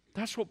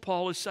 That's what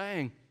Paul is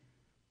saying.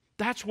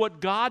 That's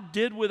what God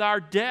did with our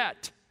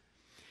debt.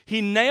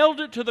 He nailed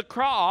it to the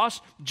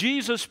cross.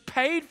 Jesus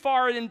paid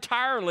for it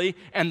entirely,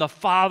 and the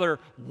Father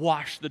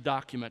washed the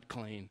document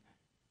clean.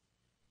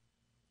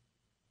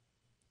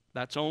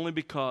 That's only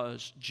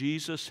because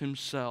Jesus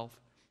Himself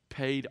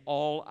paid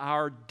all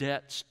our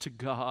debts to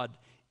God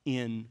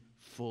in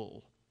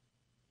full.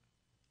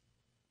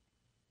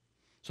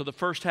 So the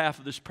first half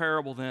of this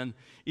parable then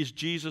is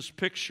Jesus'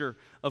 picture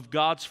of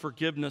God's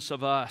forgiveness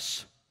of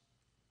us.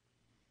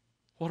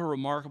 What a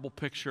remarkable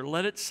picture.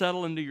 Let it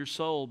settle into your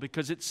soul,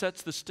 because it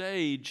sets the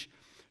stage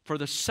for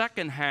the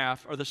second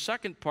half, or the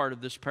second part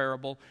of this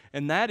parable,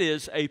 and that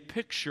is a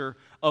picture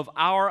of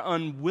our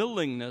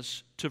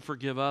unwillingness to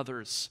forgive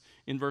others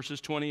in verses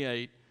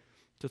 28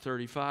 to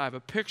 35. A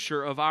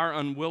picture of our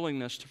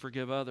unwillingness to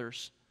forgive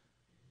others.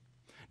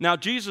 Now,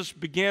 Jesus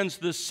begins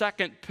this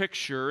second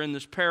picture in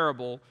this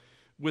parable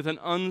with an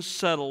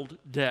unsettled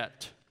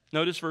debt.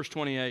 Notice verse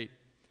 28.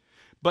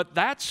 But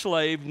that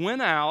slave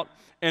went out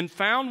and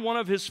found one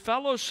of his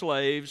fellow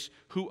slaves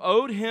who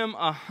owed him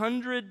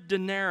 100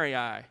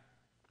 denarii.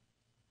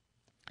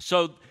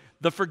 So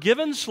the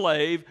forgiven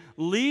slave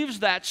leaves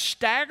that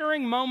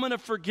staggering moment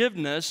of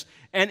forgiveness,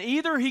 and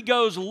either he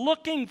goes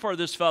looking for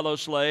this fellow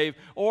slave,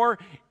 or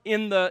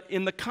in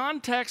the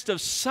context of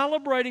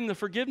celebrating the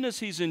forgiveness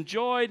he's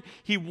enjoyed,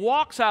 he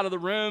walks out of the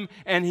room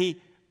and he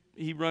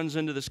runs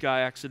into this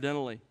guy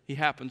accidentally. He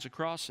happens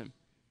across him.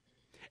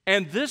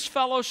 And this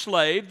fellow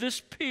slave, this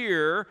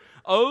peer,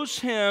 owes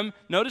him,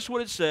 notice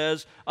what it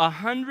says,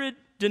 100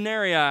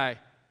 denarii.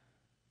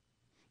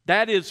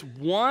 That is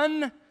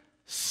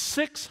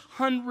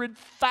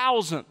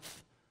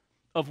 1/600,000th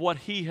of what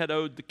he had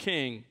owed the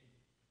king.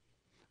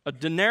 A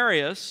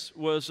denarius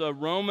was a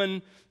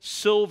Roman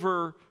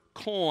silver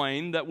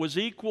coin that was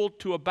equal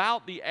to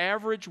about the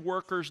average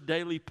worker's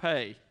daily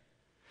pay.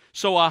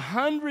 So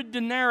 100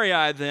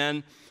 denarii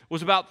then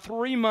was about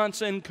 3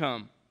 months'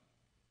 income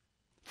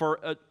for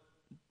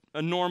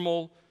a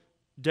normal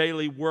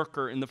daily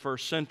worker in the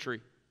first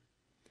century.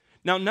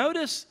 Now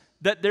notice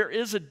that there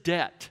is a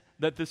debt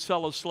that this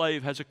fellow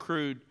slave has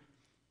accrued.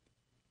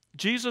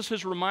 Jesus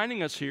is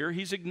reminding us here,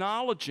 He's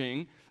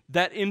acknowledging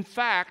that in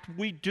fact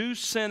we do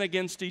sin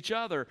against each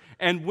other.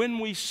 And when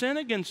we sin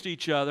against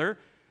each other,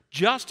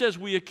 just as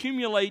we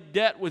accumulate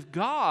debt with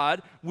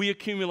God, we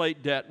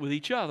accumulate debt with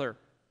each other.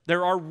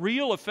 There are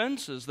real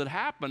offenses that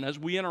happen as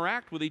we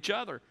interact with each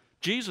other.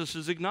 Jesus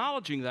is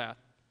acknowledging that.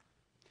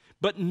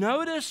 But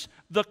notice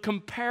the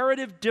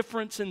comparative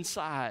difference in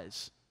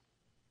size.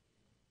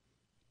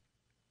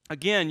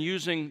 Again,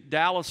 using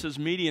Dallas's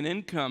median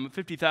income of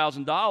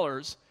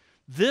 $50,000,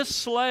 this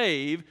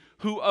slave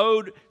who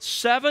owed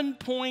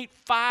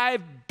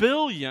 $7.5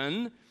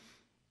 billion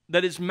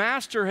that his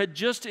master had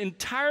just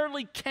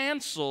entirely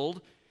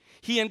canceled,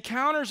 he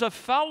encounters a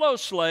fellow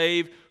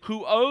slave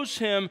who owes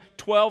him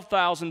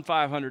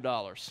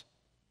 $12,500.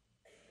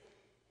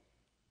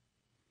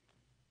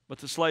 But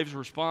the slave's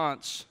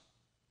response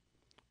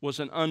was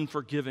an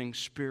unforgiving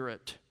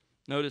spirit.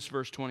 Notice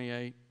verse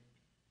 28.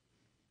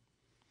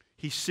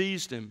 He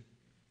seized him,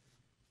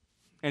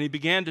 and he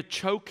began to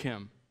choke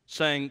him,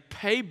 saying,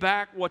 "Pay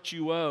back what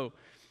you owe."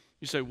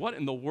 You say, what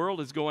in the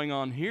world is going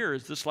on here?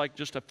 Is this like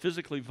just a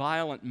physically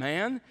violent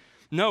man?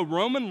 No,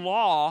 Roman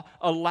law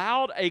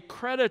allowed a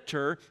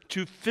creditor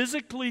to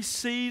physically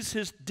seize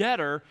his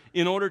debtor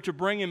in order to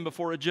bring him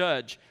before a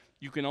judge.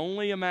 You can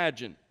only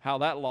imagine how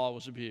that law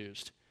was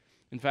abused.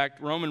 In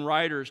fact, Roman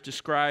writers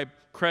describe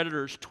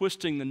creditors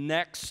twisting the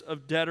necks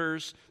of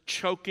debtors,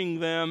 choking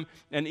them,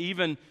 and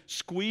even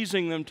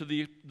squeezing them to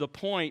the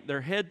point, their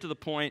head to the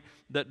point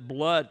that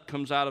blood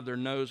comes out of their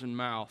nose and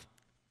mouth.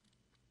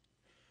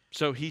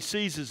 So he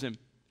seizes him.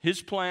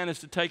 His plan is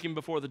to take him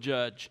before the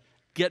judge,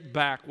 get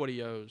back what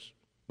he owes,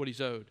 what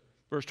he's owed.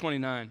 Verse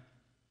 29.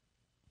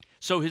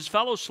 So his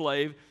fellow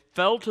slave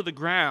fell to the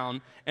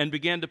ground and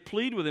began to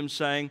plead with him,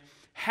 saying,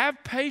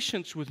 "Have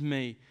patience with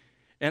me,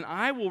 and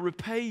I will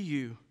repay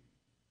you."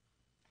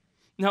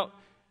 Now,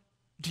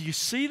 do you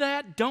see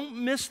that? Don't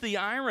miss the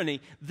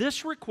irony.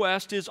 This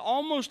request is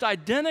almost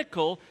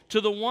identical to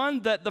the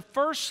one that the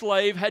first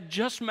slave had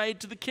just made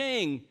to the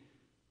king.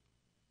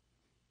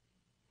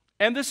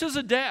 And this is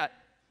a debt.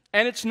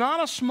 And it's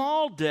not a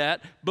small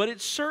debt, but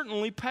it's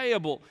certainly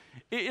payable.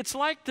 It's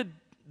like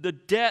the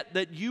debt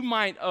that you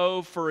might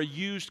owe for a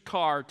used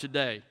car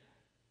today.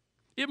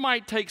 It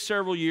might take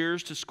several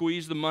years to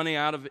squeeze the money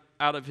out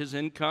of his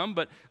income,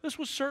 but this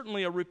was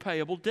certainly a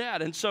repayable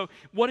debt. And so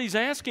what he's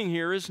asking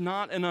here is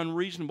not an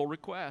unreasonable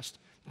request.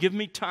 Give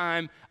me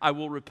time, I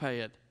will repay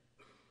it.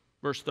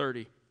 Verse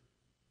 30.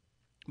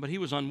 But he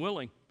was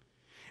unwilling.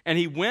 And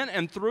he went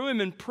and threw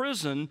him in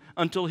prison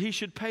until he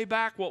should pay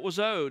back what was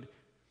owed.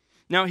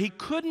 Now, he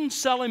couldn't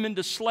sell him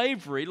into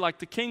slavery like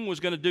the king was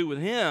going to do with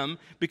him,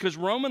 because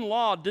Roman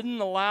law didn't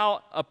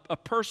allow a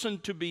person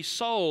to be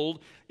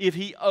sold if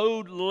he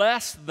owed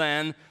less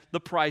than the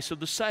price of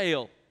the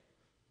sale,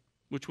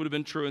 which would have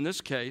been true in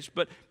this case.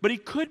 But he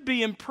could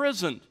be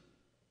imprisoned.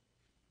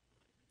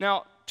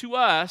 Now, to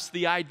us,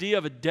 the idea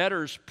of a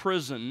debtor's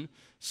prison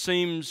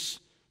seems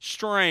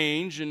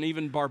strange and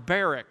even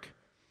barbaric.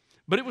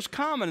 But it was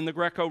common in the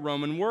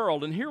Greco-Roman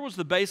world, and here was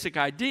the basic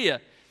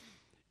idea.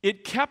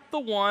 It kept the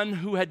one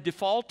who had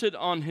defaulted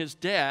on his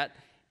debt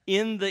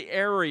in the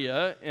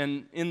area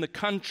and in the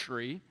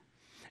country,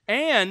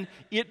 and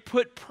it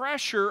put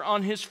pressure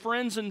on his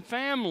friends and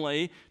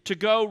family to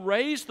go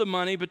raise the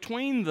money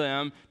between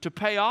them to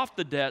pay off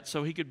the debt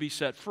so he could be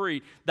set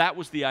free. That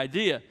was the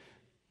idea.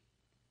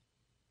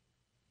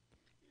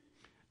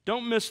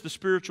 Don't miss the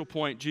spiritual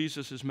point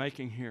Jesus is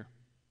making here.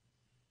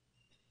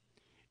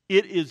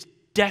 It is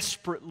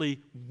desperately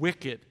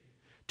wicked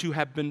to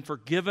have been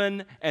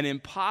forgiven an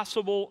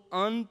impossible,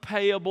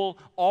 unpayable,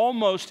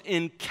 almost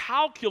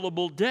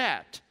incalculable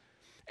debt,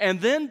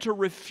 and then to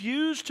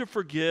refuse to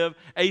forgive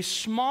a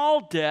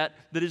small debt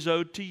that is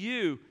owed to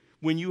you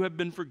when you have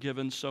been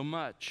forgiven so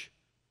much.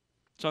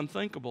 It's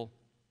unthinkable.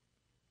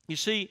 You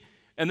see,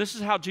 and this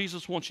is how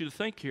Jesus wants you to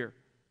think here.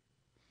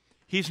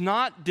 He's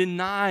not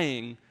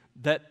denying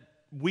that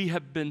we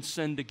have been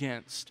sinned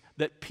against,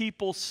 that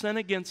people sin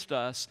against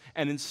us,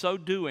 and in so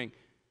doing,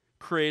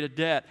 create a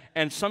debt.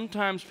 And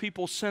sometimes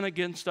people sin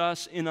against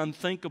us in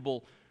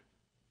unthinkable,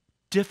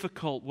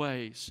 difficult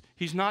ways.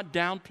 He's not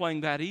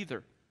downplaying that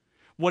either.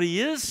 What he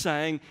is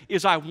saying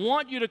is, I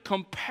want you to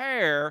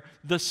compare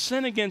the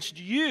sin against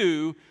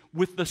you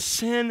with the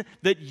sin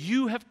that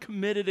you have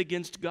committed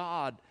against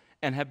God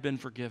and have been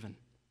forgiven.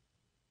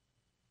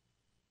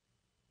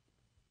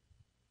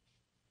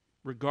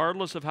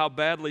 Regardless of how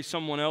badly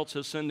someone else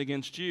has sinned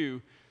against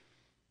you,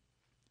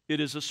 it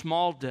is a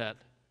small debt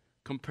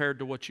compared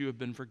to what you have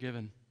been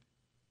forgiven.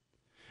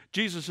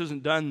 Jesus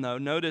isn't done, though.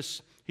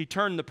 Notice he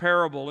turned the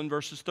parable in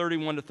verses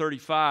 31 to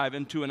 35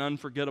 into an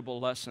unforgettable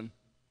lesson.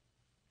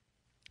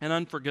 An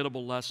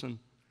unforgettable lesson.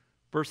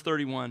 Verse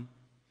 31.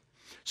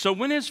 So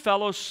when his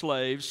fellow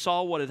slaves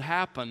saw what had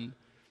happened,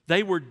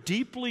 they were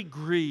deeply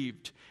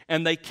grieved,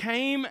 and they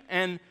came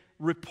and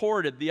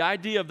reported. The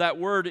idea of that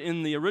word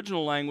in the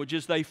original language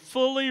is they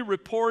fully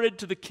reported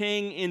to the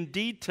king in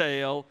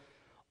detail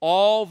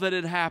all that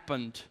had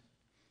happened.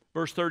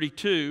 Verse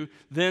 32,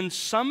 then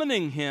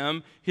summoning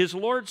him, his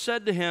Lord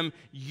said to him,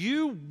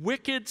 "You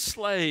wicked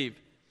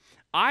slave,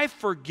 I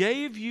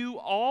forgave you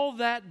all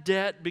that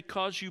debt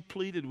because you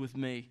pleaded with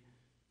me."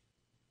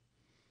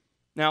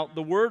 Now,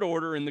 the word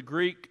order in the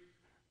Greek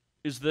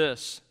is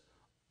this: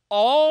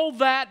 all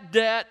that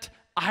debt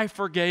I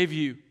forgave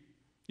you.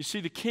 You see,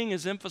 the king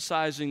is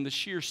emphasizing the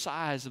sheer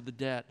size of the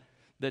debt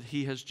that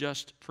he has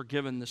just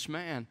forgiven this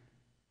man.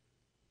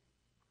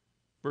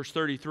 Verse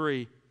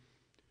 33,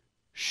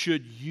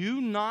 should you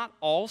not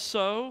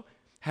also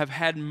have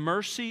had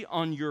mercy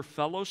on your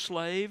fellow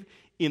slave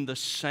in the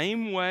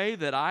same way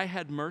that I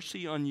had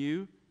mercy on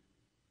you?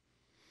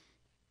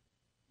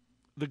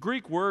 The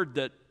Greek word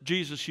that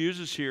Jesus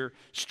uses here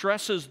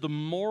stresses the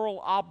moral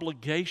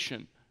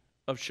obligation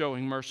of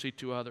showing mercy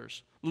to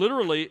others.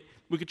 Literally,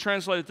 we could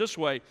translate it this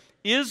way: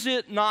 is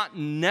it not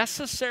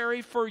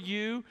necessary for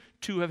you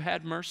to have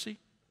had mercy?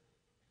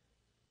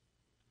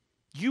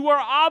 You are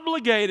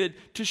obligated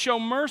to show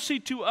mercy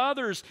to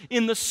others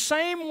in the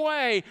same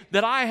way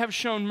that I have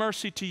shown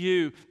mercy to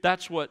you.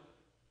 That's what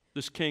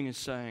this king is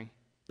saying.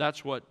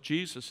 That's what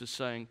Jesus is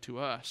saying to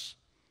us.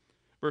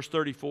 Verse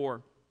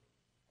 34,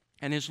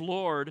 and his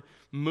Lord,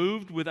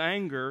 moved with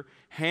anger,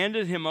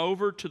 handed him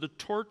over to the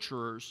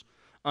torturers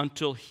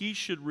until he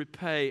should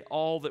repay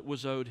all that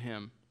was owed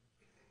him.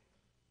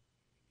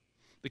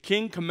 The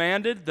king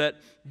commanded that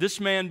this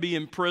man be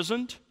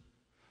imprisoned,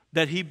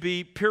 that he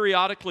be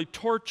periodically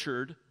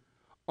tortured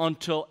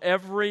until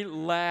every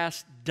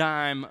last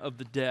dime of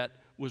the debt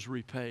was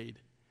repaid.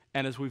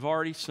 And as we've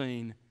already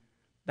seen,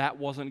 that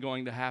wasn't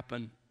going to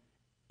happen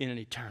in an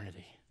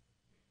eternity.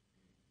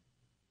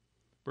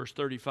 Verse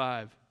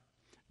 35,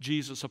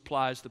 Jesus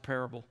applies the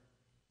parable.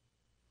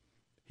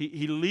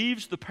 He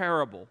leaves the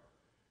parable.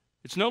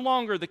 It's no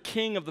longer the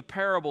king of the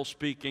parable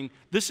speaking.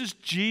 This is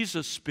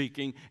Jesus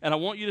speaking, and I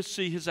want you to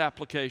see his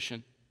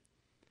application.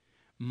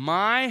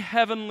 My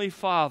heavenly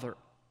Father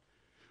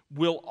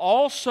will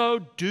also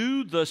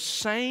do the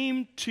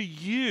same to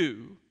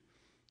you.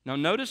 Now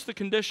notice the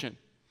condition.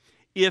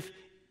 If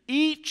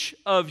each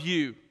of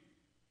you,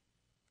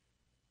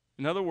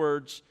 in other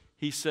words,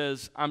 he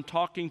says, I'm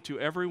talking to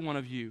every one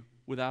of you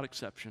without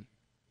exception.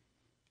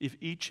 If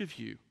each of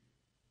you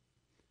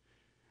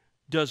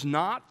does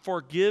not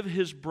forgive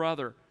his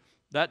brother,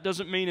 that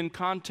doesn't mean in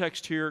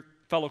context here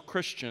fellow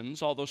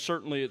Christians, although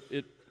certainly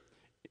it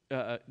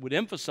would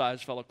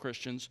emphasize fellow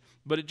Christians,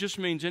 but it just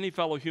means any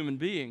fellow human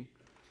being,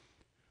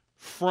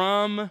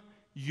 from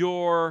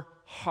your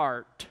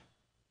heart.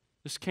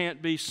 This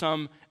can't be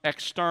some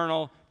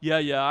external,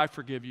 yeah, I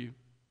forgive you,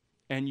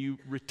 and you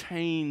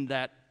retain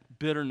that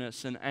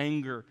bitterness and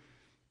anger,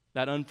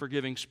 that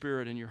unforgiving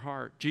spirit in your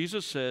heart.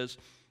 Jesus says,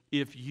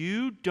 if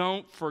you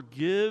don't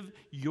forgive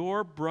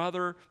your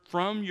brother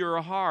from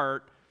your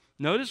heart,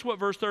 notice what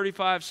verse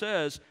 35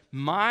 says,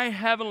 my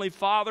heavenly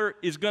Father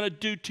is going to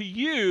do to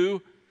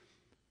you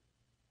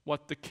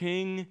what the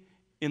king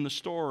in the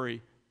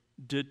story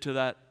did to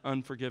that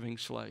unforgiving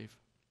slave.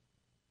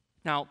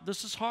 Now,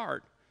 this is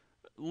hard.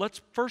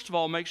 Let's first of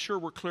all make sure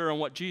we're clear on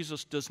what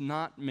Jesus does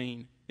not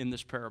mean in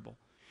this parable.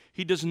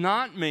 He does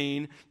not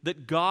mean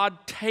that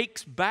God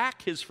takes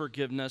back his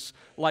forgiveness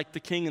like the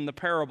king in the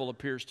parable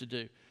appears to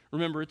do.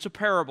 Remember, it's a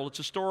parable. It's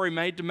a story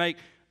made to make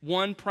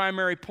one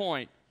primary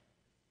point.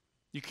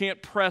 You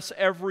can't press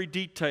every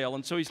detail.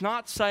 And so he's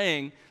not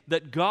saying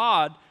that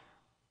God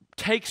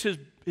takes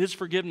his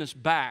forgiveness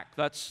back.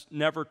 That's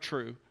never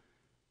true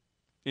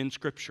in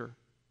Scripture.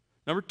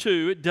 Number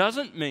two, it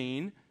doesn't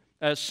mean,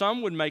 as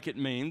some would make it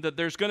mean, that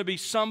there's going to be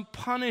some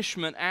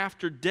punishment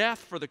after death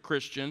for the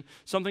Christian,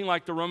 something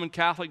like the Roman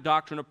Catholic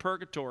doctrine of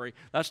purgatory.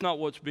 That's not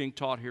what's being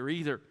taught here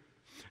either.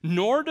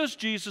 Nor does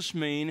Jesus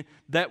mean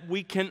that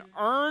we can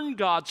earn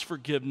God's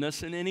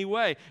forgiveness in any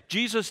way.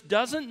 Jesus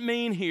doesn't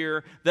mean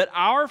here that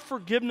our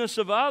forgiveness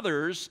of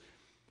others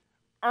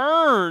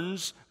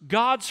earns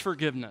God's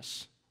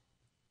forgiveness.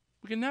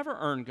 We can never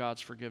earn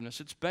God's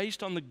forgiveness. It's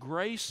based on the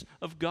grace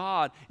of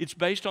God. It's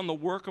based on the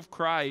work of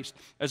Christ.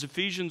 As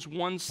Ephesians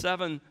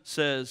 1:7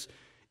 says,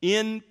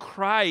 in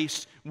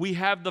Christ we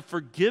have the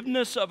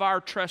forgiveness of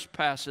our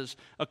trespasses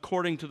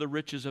according to the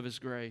riches of his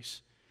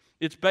grace.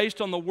 It's based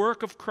on the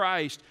work of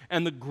Christ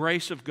and the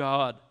grace of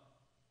God.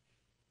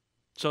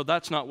 So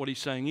that's not what he's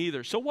saying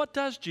either. So what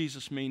does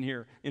Jesus mean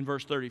here in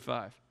verse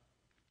 35?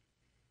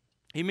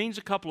 He means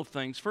a couple of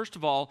things. First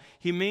of all,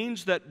 he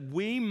means that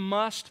we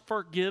must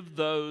forgive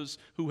those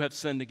who have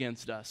sinned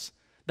against us.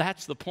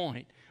 That's the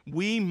point.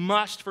 We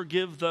must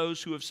forgive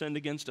those who have sinned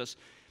against us.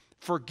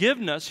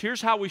 Forgiveness,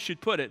 here's how we should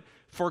put it.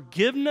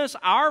 Forgiveness,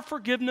 our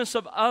forgiveness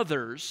of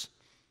others,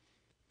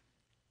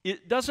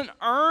 it doesn't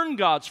earn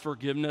God's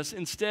forgiveness.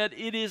 Instead,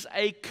 it is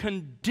a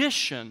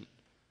condition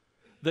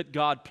that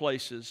God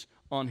places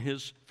on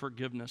his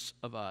forgiveness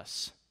of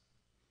us.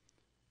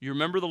 You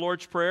remember the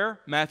Lord's Prayer,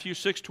 Matthew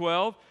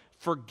 6:12?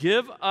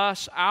 Forgive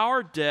us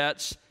our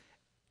debts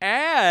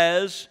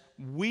as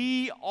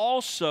we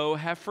also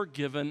have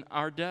forgiven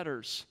our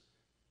debtors.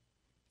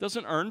 It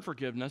doesn't earn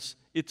forgiveness.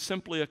 It's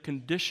simply a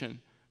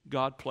condition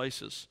God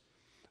places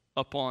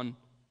upon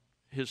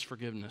his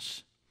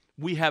forgiveness.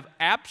 We have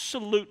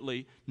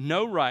absolutely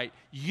no right,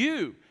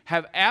 you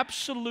have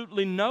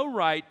absolutely no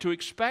right to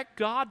expect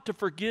God to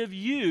forgive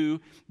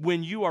you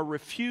when you are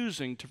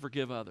refusing to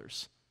forgive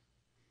others.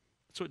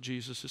 That's what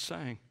Jesus is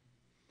saying.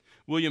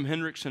 William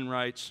Hendrickson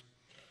writes,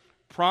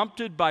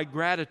 prompted by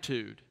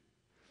gratitude,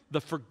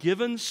 the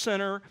forgiven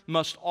sinner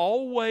must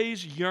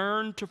always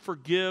yearn to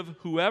forgive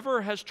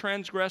whoever has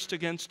transgressed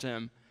against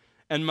him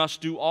and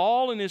must do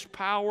all in his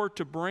power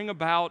to bring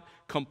about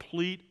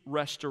complete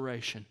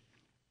restoration.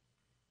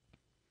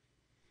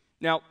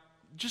 Now,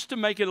 just to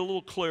make it a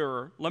little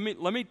clearer, let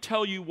me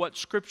tell you what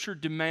Scripture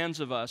demands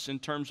of us in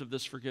terms of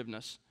this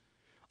forgiveness.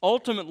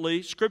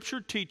 Ultimately,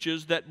 Scripture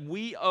teaches that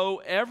we owe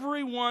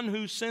everyone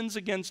who sins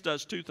against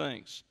us two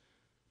things.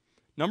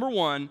 Number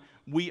one,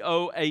 we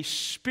owe a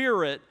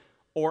spirit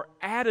or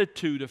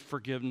attitude of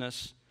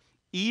forgiveness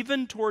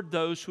even toward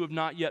those who have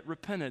not yet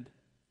repented.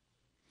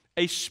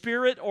 a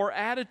spirit or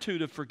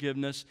attitude of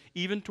forgiveness,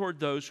 even toward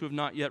those who have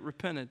not yet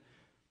repented.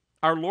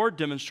 Our Lord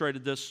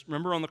demonstrated this.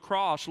 Remember on the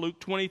cross, Luke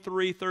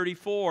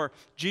 23:34,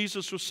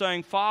 Jesus was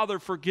saying, Father,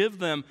 forgive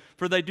them,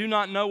 for they do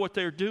not know what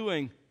they're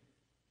doing.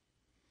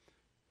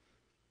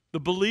 The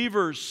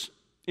believers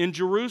in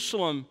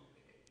Jerusalem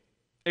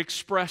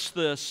expressed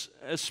this,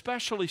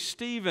 especially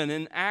Stephen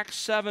in Acts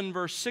 7,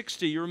 verse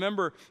 60. You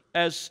remember,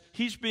 as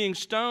he's being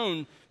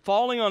stoned,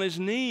 falling on his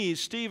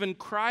knees, Stephen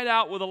cried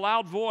out with a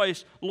loud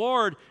voice,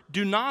 Lord,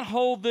 do not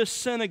hold this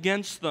sin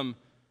against them.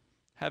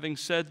 Having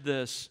said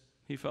this,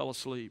 he fell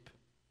asleep.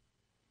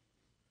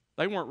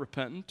 They weren't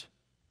repentant.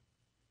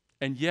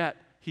 And yet,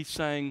 he's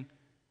saying,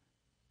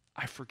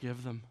 I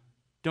forgive them.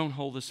 Don't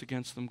hold this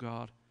against them,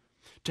 God.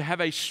 To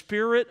have a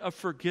spirit of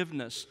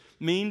forgiveness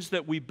means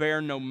that we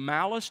bear no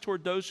malice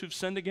toward those who've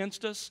sinned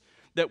against us,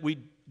 that we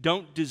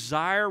don't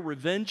desire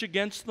revenge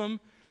against them,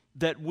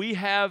 that we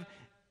have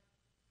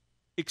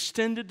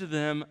extended to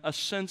them a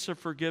sense of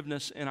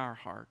forgiveness in our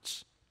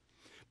hearts.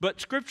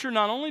 But Scripture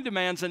not only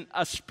demands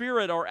a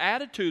spirit or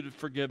attitude of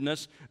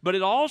forgiveness, but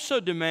it also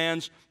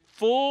demands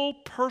full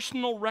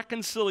personal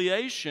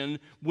reconciliation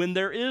when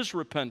there is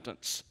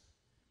repentance.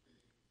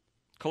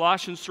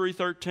 Colossians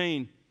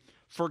 3:13,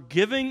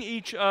 forgiving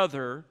each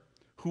other,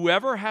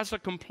 whoever has a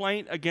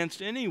complaint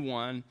against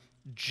anyone,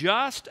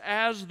 just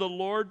as the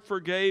Lord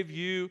forgave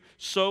you,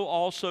 so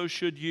also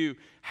should you.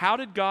 How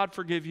did God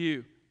forgive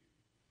you?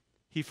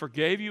 He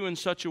forgave you in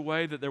such a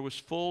way that there was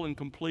full and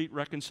complete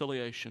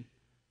reconciliation.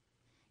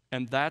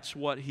 And that's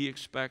what He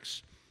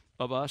expects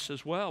of us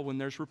as well when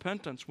there's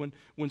repentance.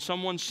 When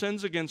someone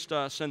sins against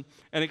us and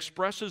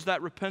expresses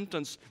that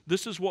repentance,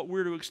 this is what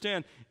we're to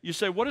extend. You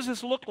say, what does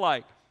this look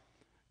like?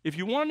 If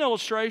you want an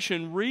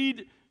illustration,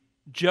 read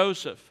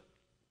Joseph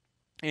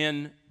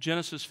in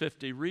Genesis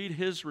 50. Read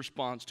his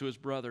response to his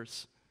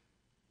brothers.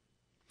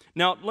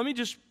 Now, let me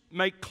just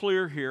make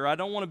clear here, I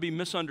don't want to be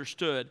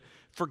misunderstood.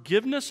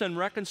 Forgiveness and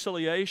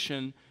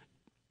reconciliation,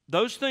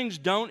 those things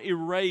don't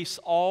erase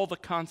all the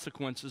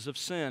consequences of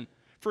sin.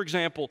 For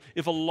example,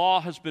 if a law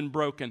has been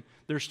broken,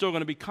 there's still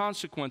going to be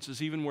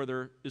consequences even where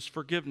there is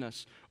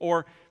forgiveness.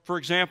 Or, for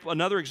example,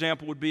 another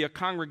example would be a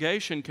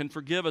congregation can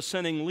forgive a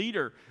sinning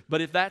leader,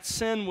 but if that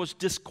sin was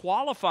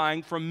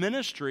disqualifying from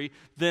ministry,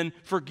 then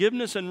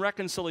forgiveness and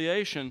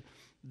reconciliation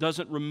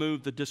doesn't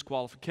remove the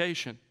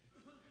disqualification.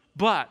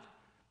 But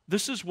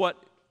this is what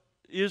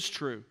is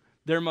true.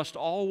 There must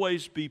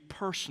always be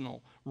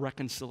personal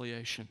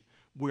reconciliation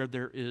where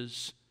there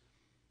is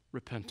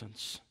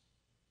repentance.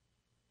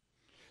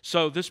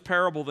 So this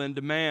parable then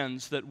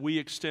demands that we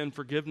extend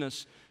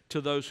forgiveness to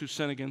those who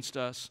sin against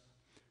us.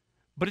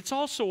 But it's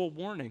also a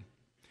warning.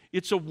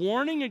 It's a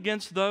warning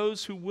against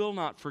those who will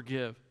not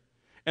forgive.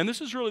 And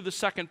this is really the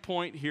second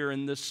point here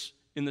in this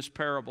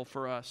parable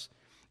for us.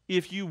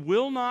 If you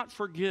will not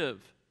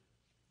forgive,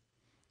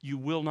 you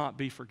will not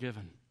be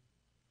forgiven.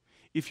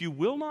 If you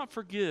will not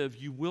forgive,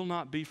 you will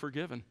not be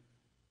forgiven.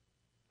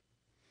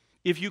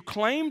 If you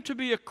claim to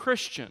be a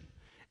Christian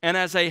and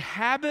as a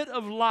habit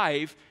of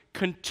life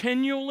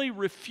continually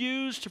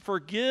refuse to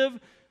forgive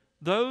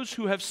those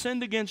who have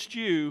sinned against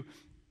you,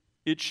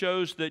 it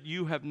shows that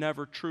you have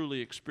never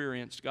truly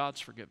experienced God's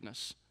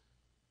forgiveness.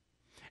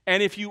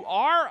 And if you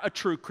are a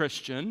true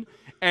Christian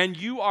and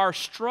you are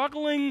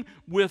struggling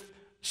with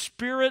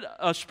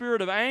a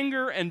spirit of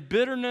anger and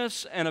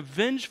bitterness and a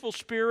vengeful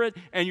spirit,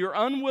 and you're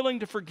unwilling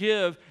to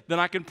forgive, then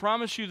I can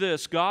promise you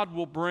this: God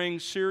will bring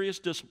serious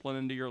discipline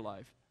into your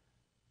life.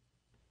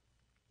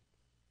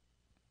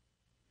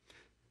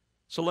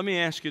 So let me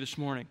ask you this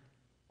morning.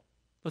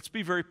 Let's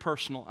be very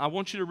personal. I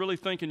want you to really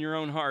think in your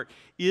own heart.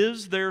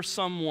 Is there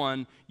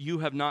someone you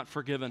have not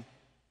forgiven?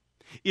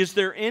 Is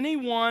there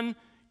anyone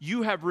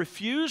you have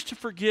refused to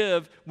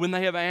forgive when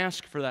they have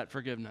asked for that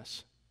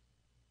forgiveness?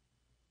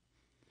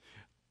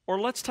 Or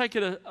let's take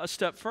it a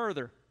step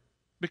further.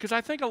 Because I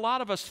think a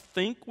lot of us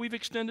think we've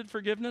extended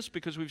forgiveness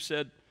because we've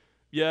said,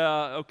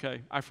 yeah,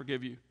 okay, I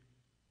forgive you.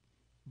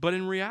 But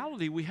in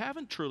reality, we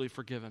haven't truly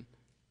forgiven.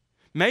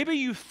 Maybe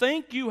you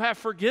think you have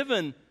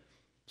forgiven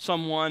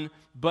someone,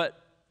 but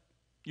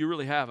you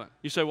really haven't.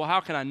 You say, well,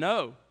 how can I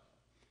know?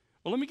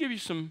 Well, let me give you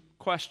some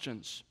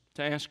questions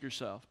to ask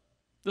yourself.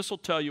 This will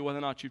tell you whether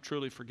or not you've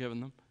truly forgiven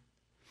them.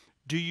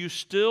 Do you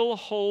still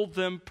hold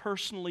them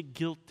personally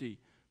guilty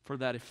for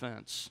that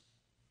offense?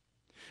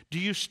 Do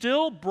you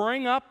still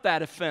bring up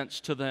that offense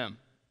to them?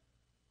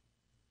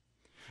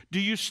 Do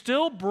you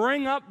still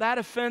bring up that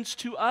offense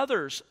to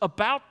others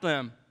about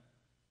them?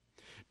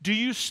 Do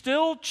you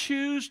still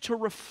choose to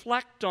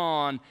reflect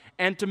on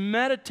and to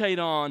meditate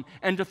on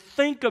and to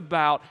think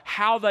about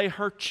how they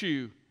hurt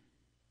you?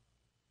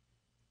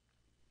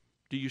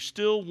 Do you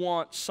still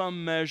want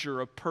some measure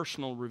of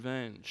personal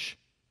revenge?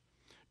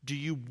 Do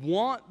you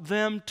want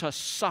them to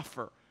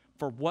suffer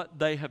for what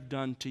they have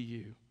done to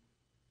you?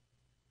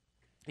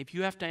 If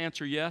you have to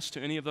answer yes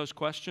to any of those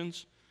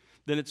questions,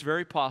 then it's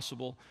very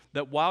possible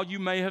that while you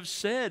may have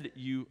said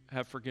you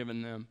have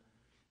forgiven them,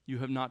 you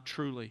have not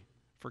truly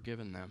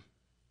forgiven them.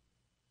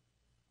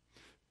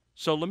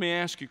 So let me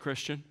ask you,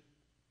 Christian,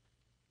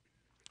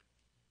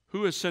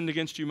 Who has sinned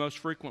against you most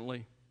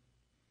frequently?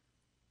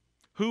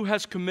 Who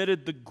has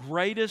committed the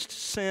greatest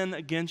sin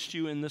against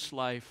you in this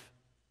life?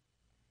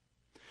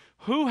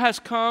 Who has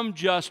come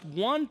just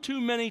one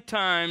too many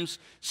times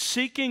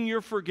seeking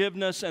your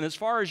forgiveness, and as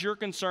far as you're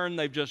concerned,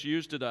 they've just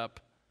used it up?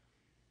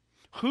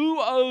 Who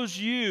owes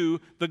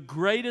you the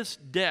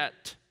greatest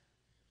debt?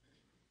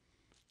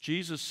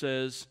 Jesus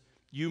says,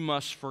 you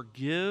must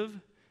forgive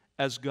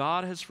as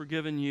God has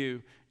forgiven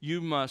you.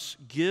 You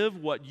must give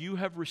what you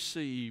have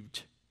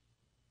received.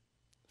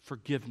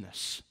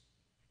 Forgiveness.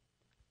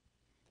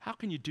 How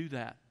can you do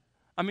that?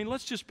 I mean,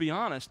 let's just be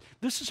honest.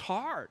 This is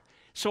hard.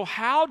 So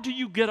how do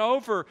you get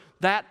over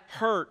that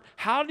hurt?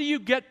 How do you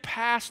get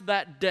past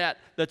that debt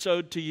that's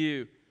owed to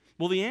you?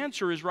 Well, the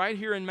answer is right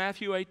here in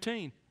Matthew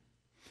 18.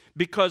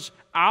 Because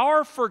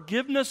our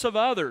forgiveness of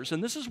others,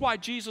 and this is why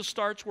Jesus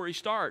starts where he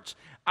starts,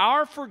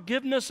 our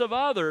forgiveness of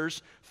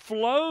others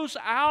flows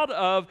out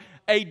of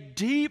a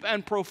deep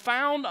and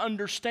profound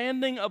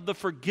understanding of the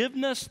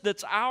forgiveness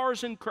that's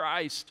ours in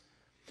Christ.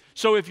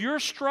 So if you're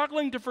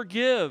struggling to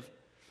forgive,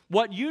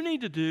 what you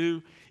need to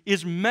do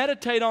is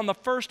meditate on the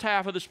first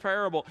half of this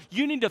parable.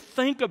 You need to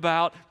think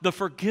about the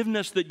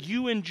forgiveness that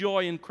you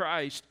enjoy in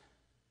Christ.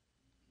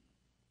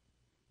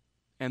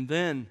 And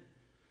then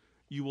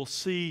you will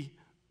see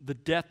the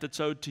debt that's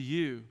owed to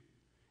you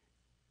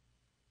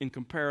in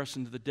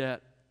comparison to the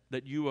debt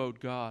that you owed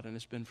God and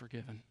has been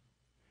forgiven.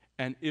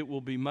 And it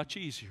will be much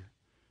easier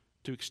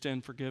to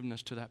extend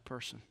forgiveness to that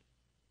person.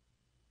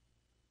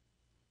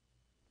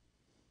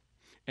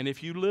 And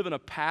if you live in a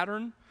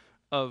pattern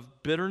of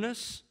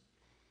bitterness,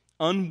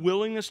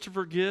 unwillingness to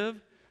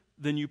forgive,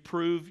 then you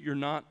prove you're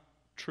not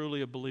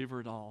truly a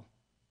believer at all.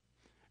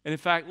 And in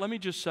fact, let me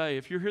just say,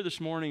 if you're here this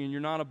morning and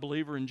you're not a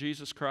believer in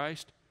Jesus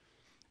Christ,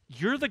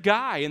 you're the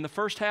guy in the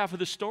first half of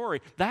the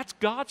story. That's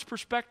God's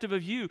perspective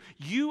of you.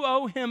 You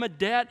owe him a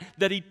debt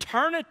that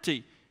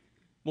eternity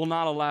will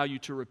not allow you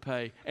to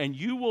repay. And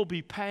you will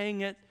be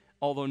paying it,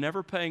 although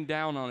never paying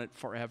down on it,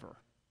 forever.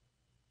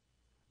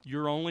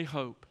 Your only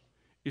hope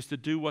is to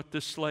do what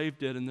this slave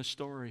did in this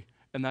story.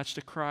 And that's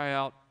to cry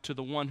out to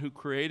the one who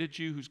created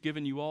you, who's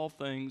given you all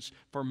things,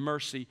 for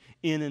mercy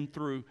in and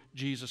through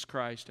Jesus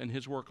Christ and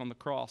his work on the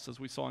cross, as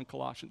we saw in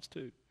Colossians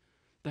 2.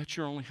 That's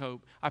your only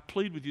hope. I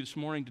plead with you this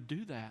morning to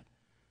do that.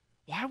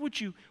 Why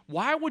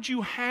would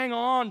you hang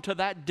on to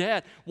that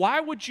debt? Why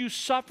would you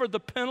suffer the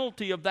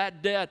penalty of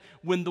that debt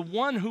when the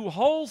one who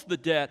holds the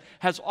debt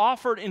has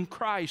offered in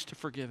Christ to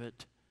forgive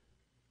it?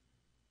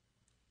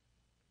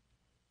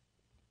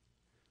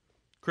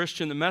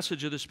 Christian, the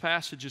message of this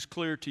passage is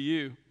clear to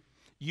you.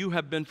 You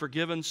have been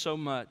forgiven so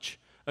much,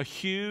 a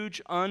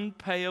huge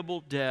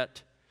unpayable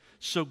debt.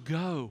 So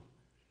go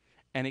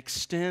and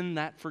extend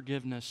that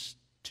forgiveness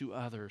to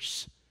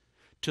others,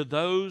 to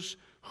those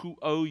who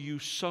owe you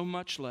so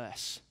much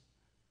less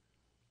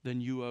than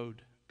you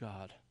owed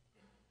God.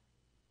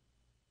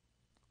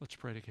 Let's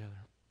pray together.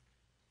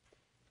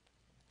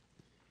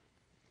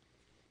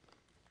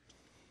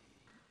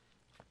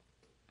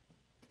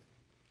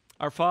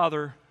 Our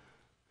Father,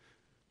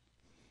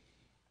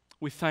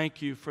 we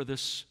thank you for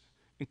this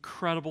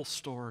incredible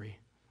story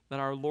that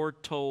our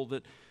Lord told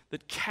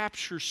that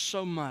captures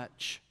so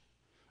much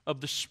of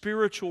the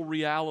spiritual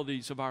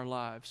realities of our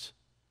lives.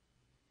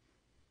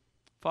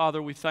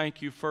 Father, we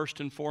thank you first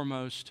and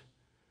foremost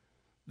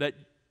that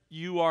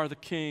you are the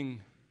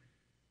King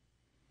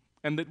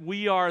and that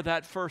we are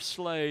that first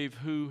slave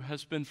who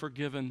has been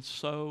forgiven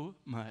so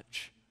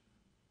much.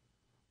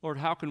 Lord,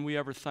 how can we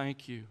ever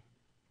thank you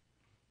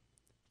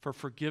for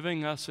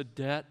forgiving us a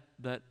debt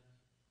that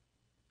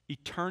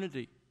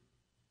eternity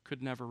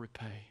could never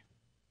repay?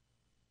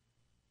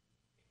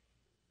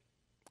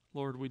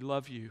 Lord, we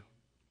love you.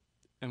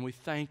 And we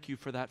thank you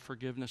for that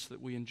forgiveness that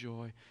we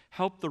enjoy.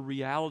 Help the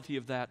reality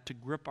of that to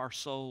grip our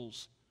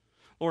souls.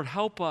 Lord,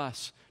 help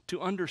us to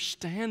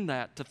understand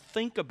that, to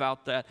think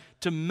about that,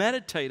 to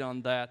meditate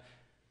on that.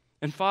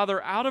 And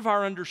Father, out of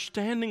our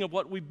understanding of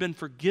what we've been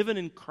forgiven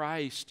in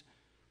Christ,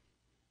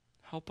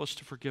 help us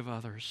to forgive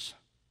others.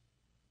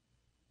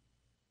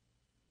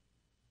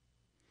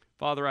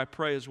 Father, I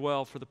pray as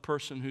well for the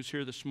person who's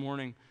here this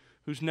morning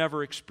who's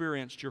never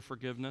experienced your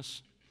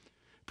forgiveness,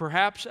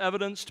 perhaps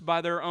evidenced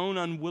by their own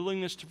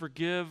unwillingness to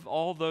forgive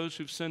all those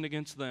who've sinned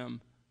against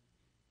them.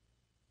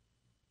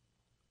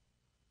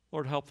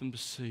 Lord, help them to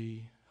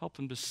see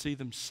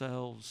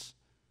themselves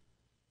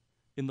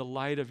in the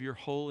light of your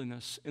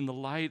holiness, in the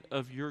light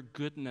of your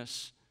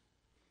goodness.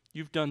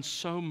 You've done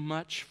so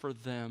much for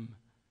them,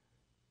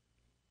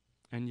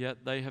 and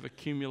yet they have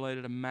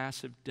accumulated a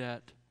massive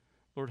debt.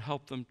 Lord,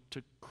 help them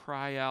to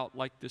cry out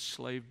like this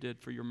slave did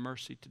for your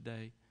mercy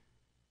today.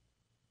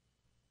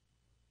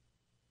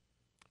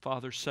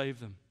 Father,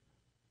 save them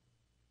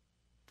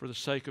for the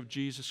sake of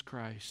Jesus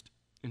Christ,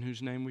 in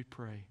whose name we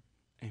pray.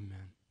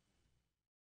 Amen.